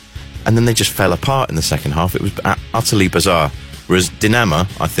him. And then they just fell apart in the second half. It was utterly bizarre. Whereas Dinamo,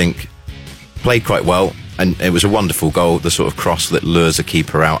 I think, played quite well, and it was a wonderful goal, the sort of cross that lures a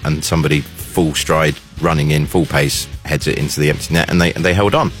keeper out and somebody full stride, running in, full pace, heads it into the empty net, and they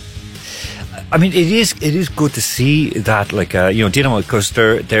held on. I mean, it is good to see that, Dynamo, because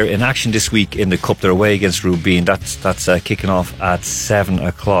they're in action this week in the Cup. They're away against Rubin. That's kicking off at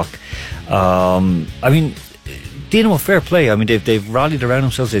 7:00. I mean, Dynamo, fair play. I mean, they've rallied around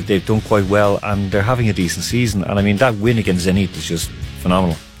themselves. They've done quite well, and they're having a decent season. And I mean, that win against Zenit is just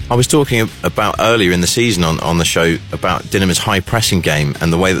phenomenal. I was talking about earlier in the season on the show about Dynamo's high pressing game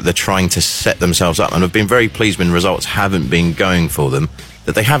and the way that they're trying to set themselves up, and I've been very pleased when results haven't been going for them,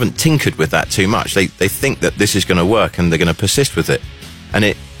 that they haven't tinkered with that too much. They think that this is going to work and they're going to persist with it,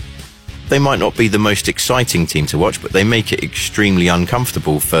 and they might not be the most exciting team to watch, but they make it extremely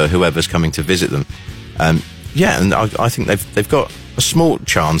uncomfortable for whoever's coming to visit them. And I think they've got a small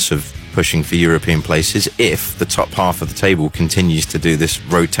chance of pushing for European places if the top half of the table continues to do this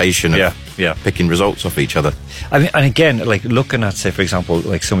rotation of picking results off each other. I mean, and again, like looking at, say, for example,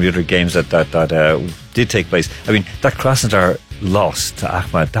 like some of the other games that did take place. I mean, that Krasnodar loss to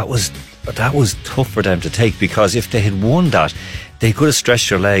Ahmad, that was that was tough for them to take, because if they had won that, they could have stretched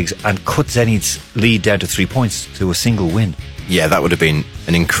their legs and cut Zenit's lead down to 3 points to a single win. Yeah, that would have been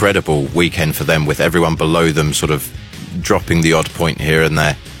an incredible weekend for them, with everyone below them sort of dropping the odd point here and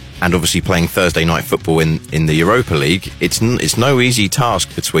there. And obviously playing Thursday night football in the Europa League, it's no easy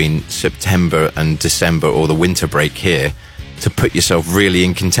task between September and December, or the winter break here, to put yourself really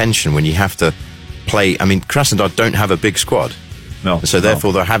in contention when you have to play. I mean, Krasnodar don't have a big squad. No. So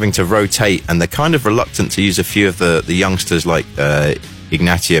therefore they're having to rotate, and they're kind of reluctant to use a few of the youngsters like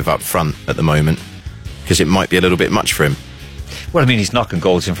Ignatiev up front at the moment, because it might be a little bit much for him. Well, I mean, he's knocking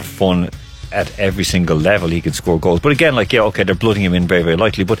goals in for fun at every single level. He can score goals, but again, like, yeah, okay, they're blooding him in very, very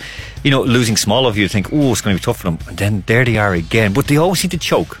lightly, but losing Smolov, you think, oh, it's going to be tough for them, and then there they are again. But they always seem to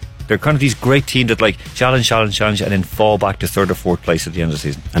choke. They're kind of these great team that like challenge, and then fall back to third or fourth place at the end of the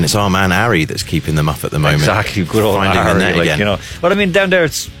season. And it's our man Ari that's keeping them up at the moment. Exactly, good old finding Ari, the net again. But I mean, down there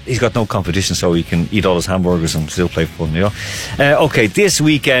he's got no competition, so he can eat all his hamburgers and still play fun. Okay, this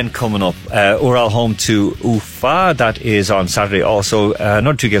weekend coming up, Ural home to Ufa. That is on Saturday. Also,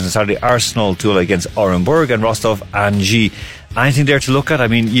 another 2 games on Saturday. Arsenal duel against Orenburg, and Rostov Anji. Anything there to look at? I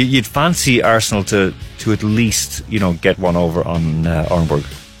mean, you'd fancy Arsenal to at least get one over on Orenburg.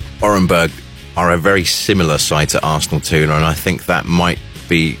 Orenburg are a very similar side to Arsenal too, and I think that might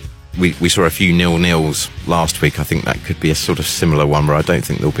be. We saw a few 0-0s last week. I think that could be a sort of similar one where I don't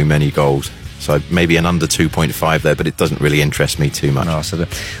think there'll be many goals. So maybe an under 2.5 there, but it doesn't really interest me too much. No,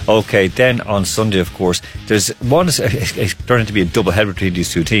 okay, then on Sunday, of course, there's one. It's turning to be a double header between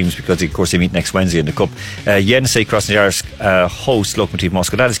these two teams, because, of course, they meet next Wednesday in the Cup. Yenisei Krasnoyarsk host Lokomotiv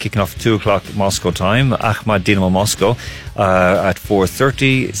Moscow. That is kicking off at 2 o'clock Moscow time. Akhmat Dinamo Moscow at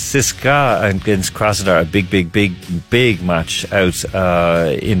 4:30. CSKA against Krasnodar, a big match out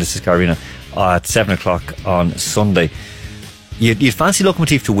in the CSKA Arena at 7 o'clock on Sunday. You'd fancy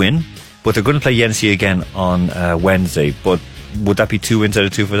Lokomotiv to win, but they're going to play Yenisei again on Wednesday. But would that be 2 wins out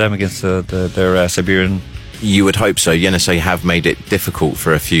of 2 for them against their Siberian? You would hope so. Yenisei have made it difficult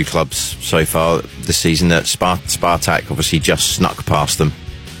for a few clubs so far this season. That Spartak obviously just snuck past them.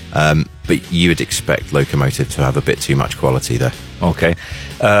 But you would expect Lokomotiv to have a bit too much quality there. Okay.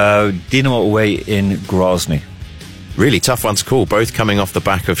 Dinamo away in Grozny. Really tough one to call. Both coming off the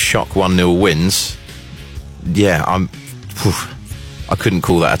back of shock 1-0 wins. Yeah, I couldn't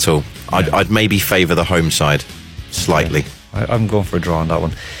call that at all. I'd maybe favour the home side slightly. Yeah. I'm going for a draw on that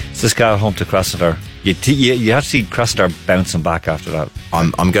one. CSKA home to Krasnodar. You have to see Krasnodar bouncing back after that.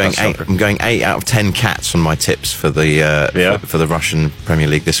 I'm going 8. I'm going 8 out of 10 cats on my tips for the for the Russian Premier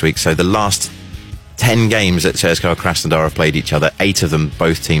League this week. So the last 10 games that CSKA Krasnodar have played each other, 8 of them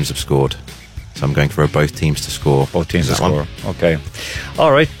both teams have scored. So I'm going for both teams to score. Both teams to score. Okay.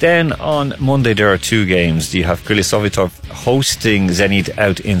 All right. Then on Monday there are 2 games. You have Krylia Sovetov hosting Zenit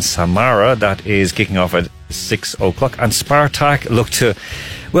out in Samara. That is kicking off at 6 o'clock. And Spartak look to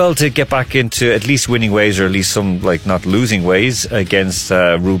get back into at least winning ways, or at least some not losing ways, against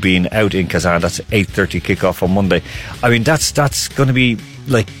Rubin out in Kazan. That's 8:30 kickoff on Monday. I mean, that's going to be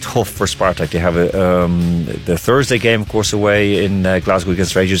tough for Spartak. They have the Thursday game, of course, away in Glasgow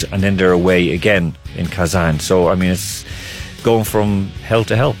against Rangers, and then they're away again in Kazan. So I mean, it's going from hell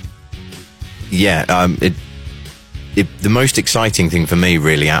to hell. Yeah, the most exciting thing for me,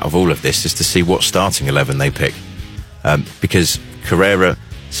 really, out of all of this, is to see what starting 11 they pick, because Carrera,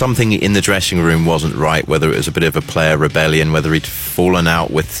 something in the dressing room wasn't right. Whether it was a bit of a player rebellion, whether he'd fallen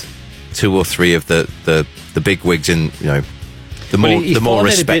out with 2 or 3 of the big wigs in the more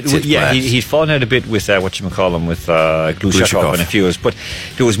respected players. He'd fallen out a bit with with Glushakov and a few others, but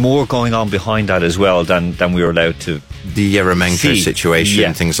there was more going on behind that as well than we were allowed to. The Yeremenko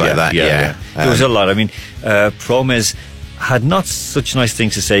situation, things like that. Yeah. There was a lot. I mean, Promes had not such nice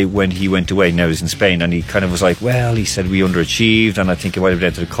things to say when he went away. Now he's in Spain, and he kind of was like, well, he said we underachieved, and I think it might have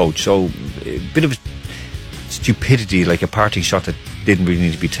been down to the coach. So a bit of stupidity, like a parting shot that didn't really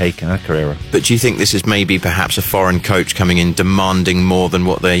need to be taken at Carrera. But do you think this is maybe perhaps a foreign coach coming in demanding more than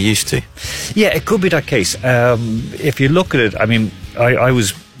what they're used to? Yeah, it could be that case. If you look at it, I mean, I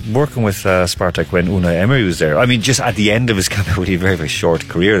was working with Spartak when Unai Emery was there. I mean, just at the end of his kind of very, very short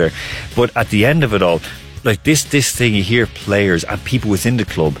career there. But at the end of it all, this thing, you hear players and people within the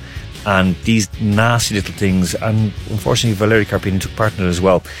club and these nasty little things, and unfortunately Valeri Karpinin took part in it as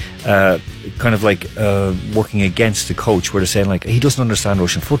well, kind of working against the coach, where they're saying he doesn't understand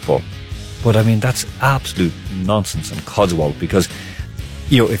Russian football. But I mean, that's absolute nonsense and codswallop, because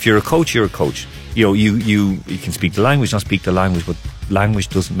if you're a coach, you're a coach. You can speak the language, not speak the language, but language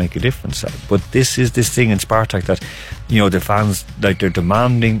doesn't make a difference. But this is this thing in Spartak that the fans, they're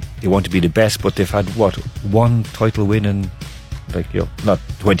demanding, they want to be the best, but they've had 1 title win in not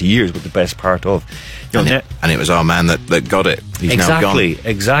 20 years, but the best part of. And it was our man that got it. He's now gone.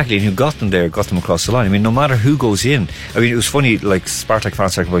 Exactly. And who got them there, got them across the line. I mean, no matter who goes in. I mean, it was funny, like Spartak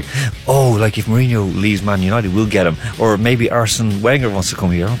fans are like, like if Mourinho leaves Man United, we'll get him. Or maybe Arsene Wenger wants to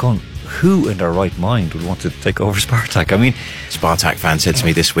come here. I'm going, who in their right mind would want to take over Spartak? I mean, Spartak fan said to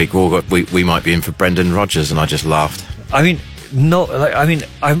me this week, we might be in for Brendan Rodgers, and I just laughed. I mean, no,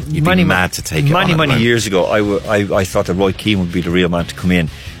 You'd be mad to take it on many years ago, I thought that Roy Keane would be the real man to come in.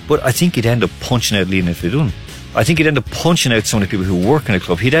 But I think he'd end up punching out Lena Fidun. I think he'd end up punching out some of the people who work in the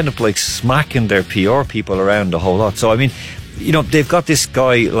club. He'd end up like smacking their PR people around a whole lot. So I mean, they've got this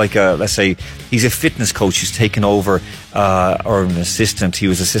guy like let's say he's a fitness coach who's taken over, or an assistant. He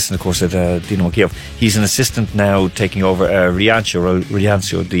was assistant, of course, at Dinamo Kiev. He's an assistant now, taking over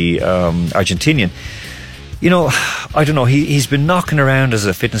Riancio, the Argentinian. I don't know. He's been knocking around as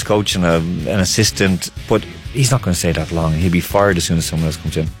a fitness coach and an assistant, but he's not going to stay that long. He'll be fired as soon as someone else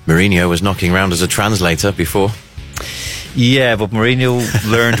comes in. Mourinho was knocking around as a translator before. Yeah, but Mourinho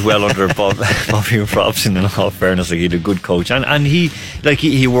learned well under Bobby Robson. In all fairness, like, he's a good coach, and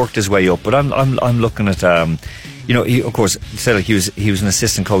he worked his way up. But I'm looking at he, of course, said like he was an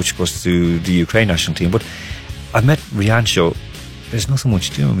assistant coach, of course, to the Ukraine national team. But I met Riancio. There's not so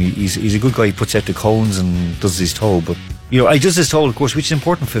much to him. He's a good guy. He puts out the cones and does his toll. But he does his toll, of course, which is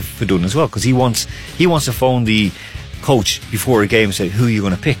important for Fidun as well, because he wants to phone the coach before a game and say who you're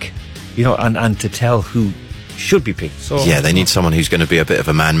going to pick, and to tell who should be picked. So yeah, they need someone who's going to be a bit of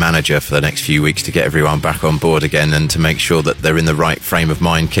a man manager for the next few weeks to get everyone back on board again and to make sure that they're in the right frame of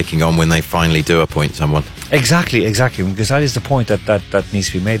mind kicking on when they finally do appoint someone. Exactly, because that is the point that needs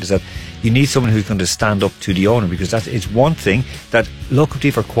to be made, is that you need someone who's going to stand up to the owner, because it's one thing that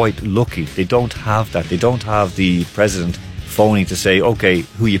Lokomotiv are quite lucky. They don't have that. They don't have the president phoning to say, okay,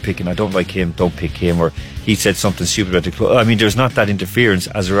 who are you picking? I don't like him, don't pick him, or he said something stupid about the club. I mean, there's not that interference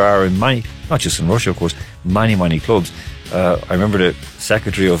as there are in many, not just in Russia, of course, many clubs. I remember the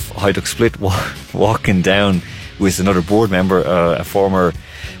secretary of Hajduk Split walking down with another board member, a former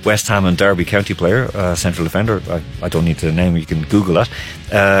West Ham and Derby County player, central defender. I don't need to name, you can Google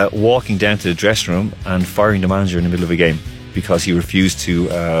that. Walking down to the dressing room and firing the manager in the middle of a game because he refused to,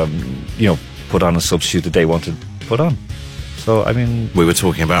 put on a substitute that they wanted to put on. So, I mean... We were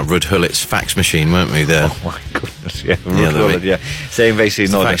talking about Ruud Gullit's fax machine, weren't we, there? Oh, my goodness, yeah. Ruud Gullit, yeah. Saying basically...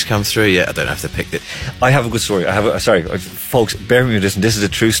 Does the fax come through? Yeah, I don't know if they picked it. I have a good story. Folks, bear with me this, and this is a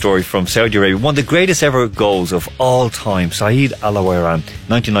true story from Saudi Arabia. One of the greatest ever goals of all time, Saeed Al Awairan,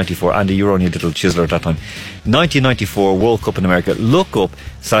 1994, and you were only a little chiseler at that time. 1994 World Cup in America. Look up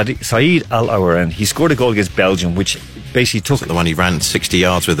Saeed Al Awairan. He scored a goal against Belgium, which basically took... the one he ran 60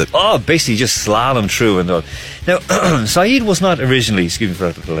 yards with it. Oh, basically just slalom through and all. Now, Saeed was not originally, excuse me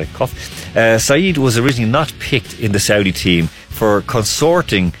for that little cough, Saeed was originally not picked in the Saudi team for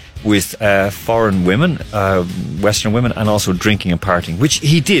consorting with foreign women, Western women, and also drinking and partying, which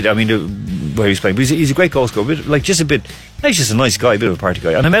he did. I mean, where he was playing, but he's a great goal scorer, like just he's just a nice guy, a bit of a party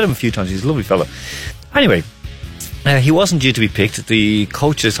guy, and I met him a few times. He's a lovely fella. Anyway, he wasn't due to be picked. The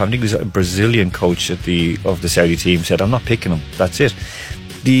coach at the time, I think he was a Brazilian coach of the Saudi team, said, I'm not picking him, that's it.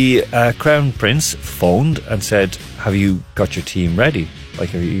 The Crown Prince phoned and said, have you got your team ready? Like,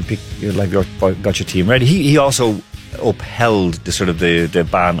 have you got your team ready? He also upheld the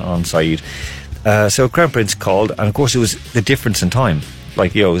ban on Saeed. So Crown Prince called, and of course it was the difference in time.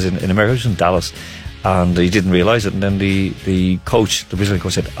 Like, it was in America, it was in Dallas, and he didn't realise it. And then the Brazilian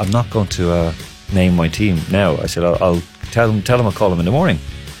coach said, I'm not going to name my team now. I said, I'll tell him I'll call him in the morning.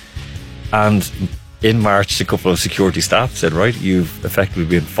 And in March, a couple of security staff said, right, you've effectively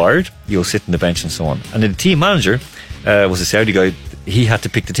been fired, you'll sit on the bench and so on. And the team manager was a Saudi guy. He had to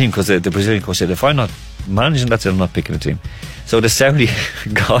pick the team because the Brazilian coach said, if I'm not managing, that's it, I'm not picking the team. So the Saudi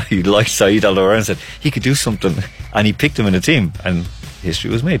guy, like Saeed Al Awairan, said he could do something, and he picked him in the team, and history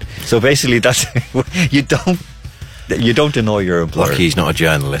was made. So basically, that's you don't annoy your employer. Lucky he's not a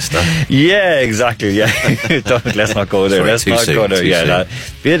journalist, huh? Yeah, exactly. Yeah, let's not go there. Sorry, let's not go there. Yeah,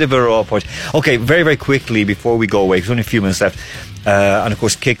 bit of a raw punch. Okay, very, very quickly before we go away, there's only a few minutes left. And of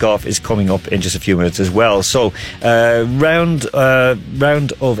course, kickoff is coming up in just a few minutes as well. So, round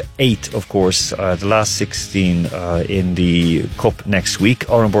of 8, of course, the last 16 in the cup next week.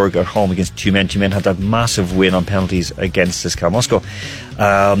 Orenburg are home against Tyumen. Tyumen had that massive win on penalties against CSKA Moscow.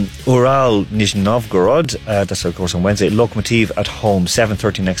 Ural Nizhny Novgorod, that's of course on Wednesday. Lokomotiv at home,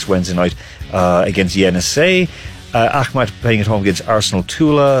 7:30 next Wednesday night against Yenisei. Akhmat playing at home against Arsenal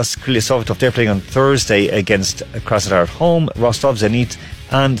Tula. Krylia Sovetov, they're playing on Thursday against Krasnodar at home. Rostov Zenit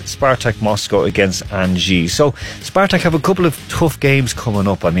and Spartak Moscow against Anzhi. So Spartak have a couple of tough games coming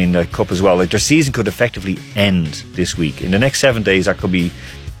up. I mean, a cup as well. Like, their season could effectively end this week. In the next 7 days, that could be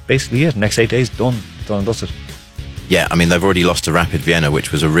basically it. Next 8 days, done and dusted. Yeah, I mean, they've already lost to Rapid Vienna,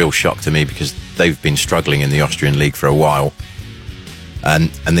 which was a real shock to me because they've been struggling in the Austrian league for a while.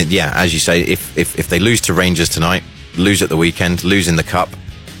 And then, yeah, as you say, if they lose to Rangers tonight, lose at the weekend, lose in the cup,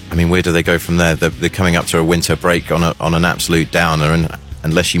 I mean, where do they go from there? They're coming up to a winter break on an absolute downer, and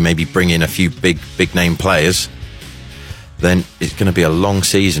unless you maybe bring in a few big name players, then it's going to be a long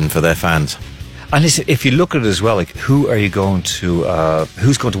season for their fans. And listen, if you look at it as well, like, who's going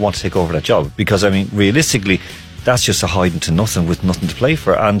to want to take over that job? Because, I mean, realistically, that's just a hiding to nothing with nothing to play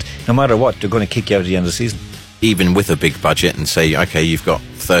for, and no matter what, they're going to kick you out at the end of the season. Even with a big budget and say, okay, you've got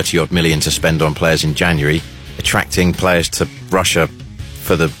 30 odd million to spend on players in January, attracting players to Russia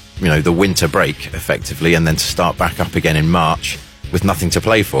for the winter break effectively, and then to start back up again in March with nothing to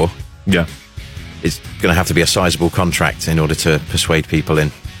play for. Yeah, it's going to have to be a sizable contract in order to persuade people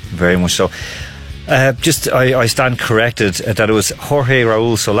in. Very much so. I stand corrected that it was Jorge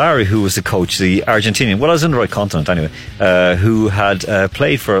Raul Solari who was the coach, the Argentinian. Well, I was in the right continent anyway. Who had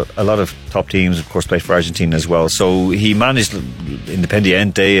played for a lot of top teams, of course, played for Argentina as well. So he managed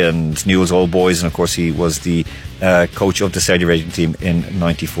Independiente and Newell's Old Boys, and of course he was the coach of the Saudi Arabian team in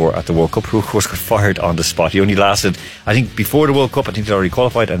 '94 at the World Cup, who of course got fired on the spot. He only lasted, I think, before the World Cup. I think he'd already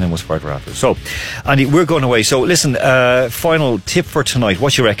qualified and then was fired right after. So, Andy, we're going away. So listen, final tip for tonight.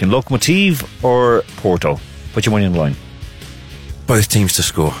 What you reckon, Lokomotiv or Porto? Put your money on the line. Both teams to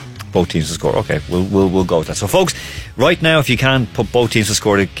score. Both teams to score. Okay, we'll go with that. So, folks, right now, if you can put both teams to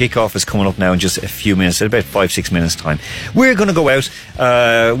score, the kickoff is coming up now in just a few minutes, in about 5-6 minutes time. We're going to go out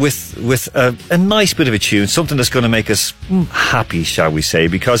with a nice bit of a tune, something that's going to make us happy, shall we say?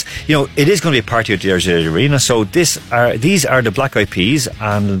 Because it is going to be a party at the Arzate Arena. So these are the Black Eyed Peas,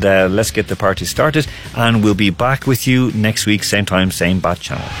 and let's get the party started. And we'll be back with you next week, same time, same bat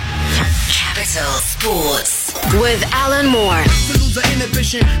channel. Capital Sports with Alan Moore. To lose the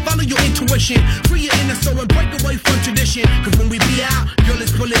inhibition, follow your intuition, free your inner soul and break away from tradition. Cause when we be out, girl,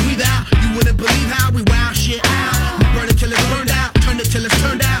 it's pulling me out. You wouldn't believe how we wow shit out. We burn it till it's burned out, turn it till it's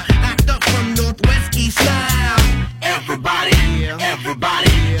turned out. Act up from Northwest East Side. Everybody,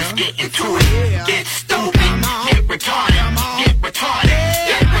 let's get into it. Get stupid, get retarded, get retarded,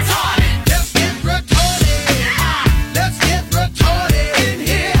 get retarded. Let's get retarded. Let's get retarded in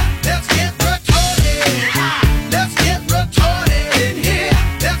here. Let's get retarded. Let's get retarded in here.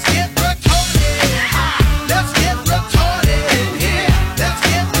 Let's get retarded. Let's get retarded in here. Let's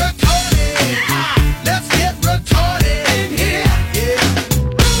get retarded. Let's get retarded in here. Yeah.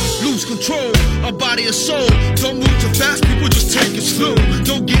 Lose control of body and soul. Don't move too fast, people, just take it slow.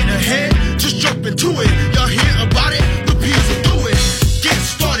 Don't get ahead, just jump into it. Y'all hear about it? The P's will do it. Get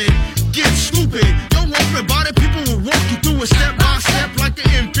started, get stupid. Don't worry about it, people will walk you through it step by step like the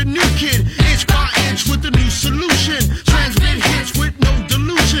infant new kid. Inch by inch with a new solution. Transmit hits with no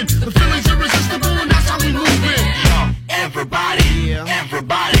delusion. The feeling's irresistible and that's how we move it. Everybody,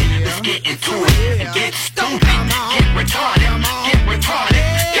 let's get into it. And get stupid, get retarded, get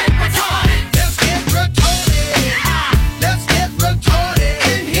retarded, get retarded. Let's get retarded. Let's get retarded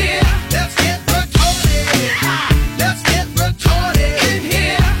in here. Let's get retarded. Let's get retarded in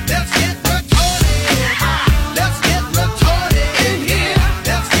here. Let's get retarded. Let's get retarded in here.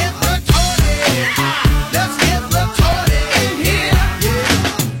 Let's get retarded. Let's get retarded in here. Yeah.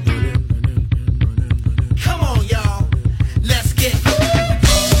 Come on, y'all. Let's get. Let's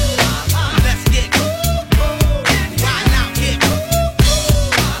get. Why not get? Let's get. Why not get?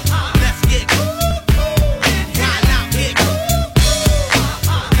 Let's get.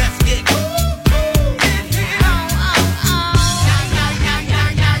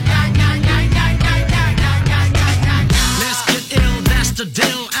 Let's get ill, that's the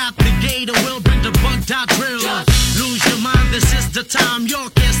deal. Out the gate, we'll bring the bugged out drill. Lose your mind, this is the time. Your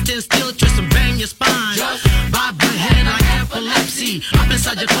can't stand still, just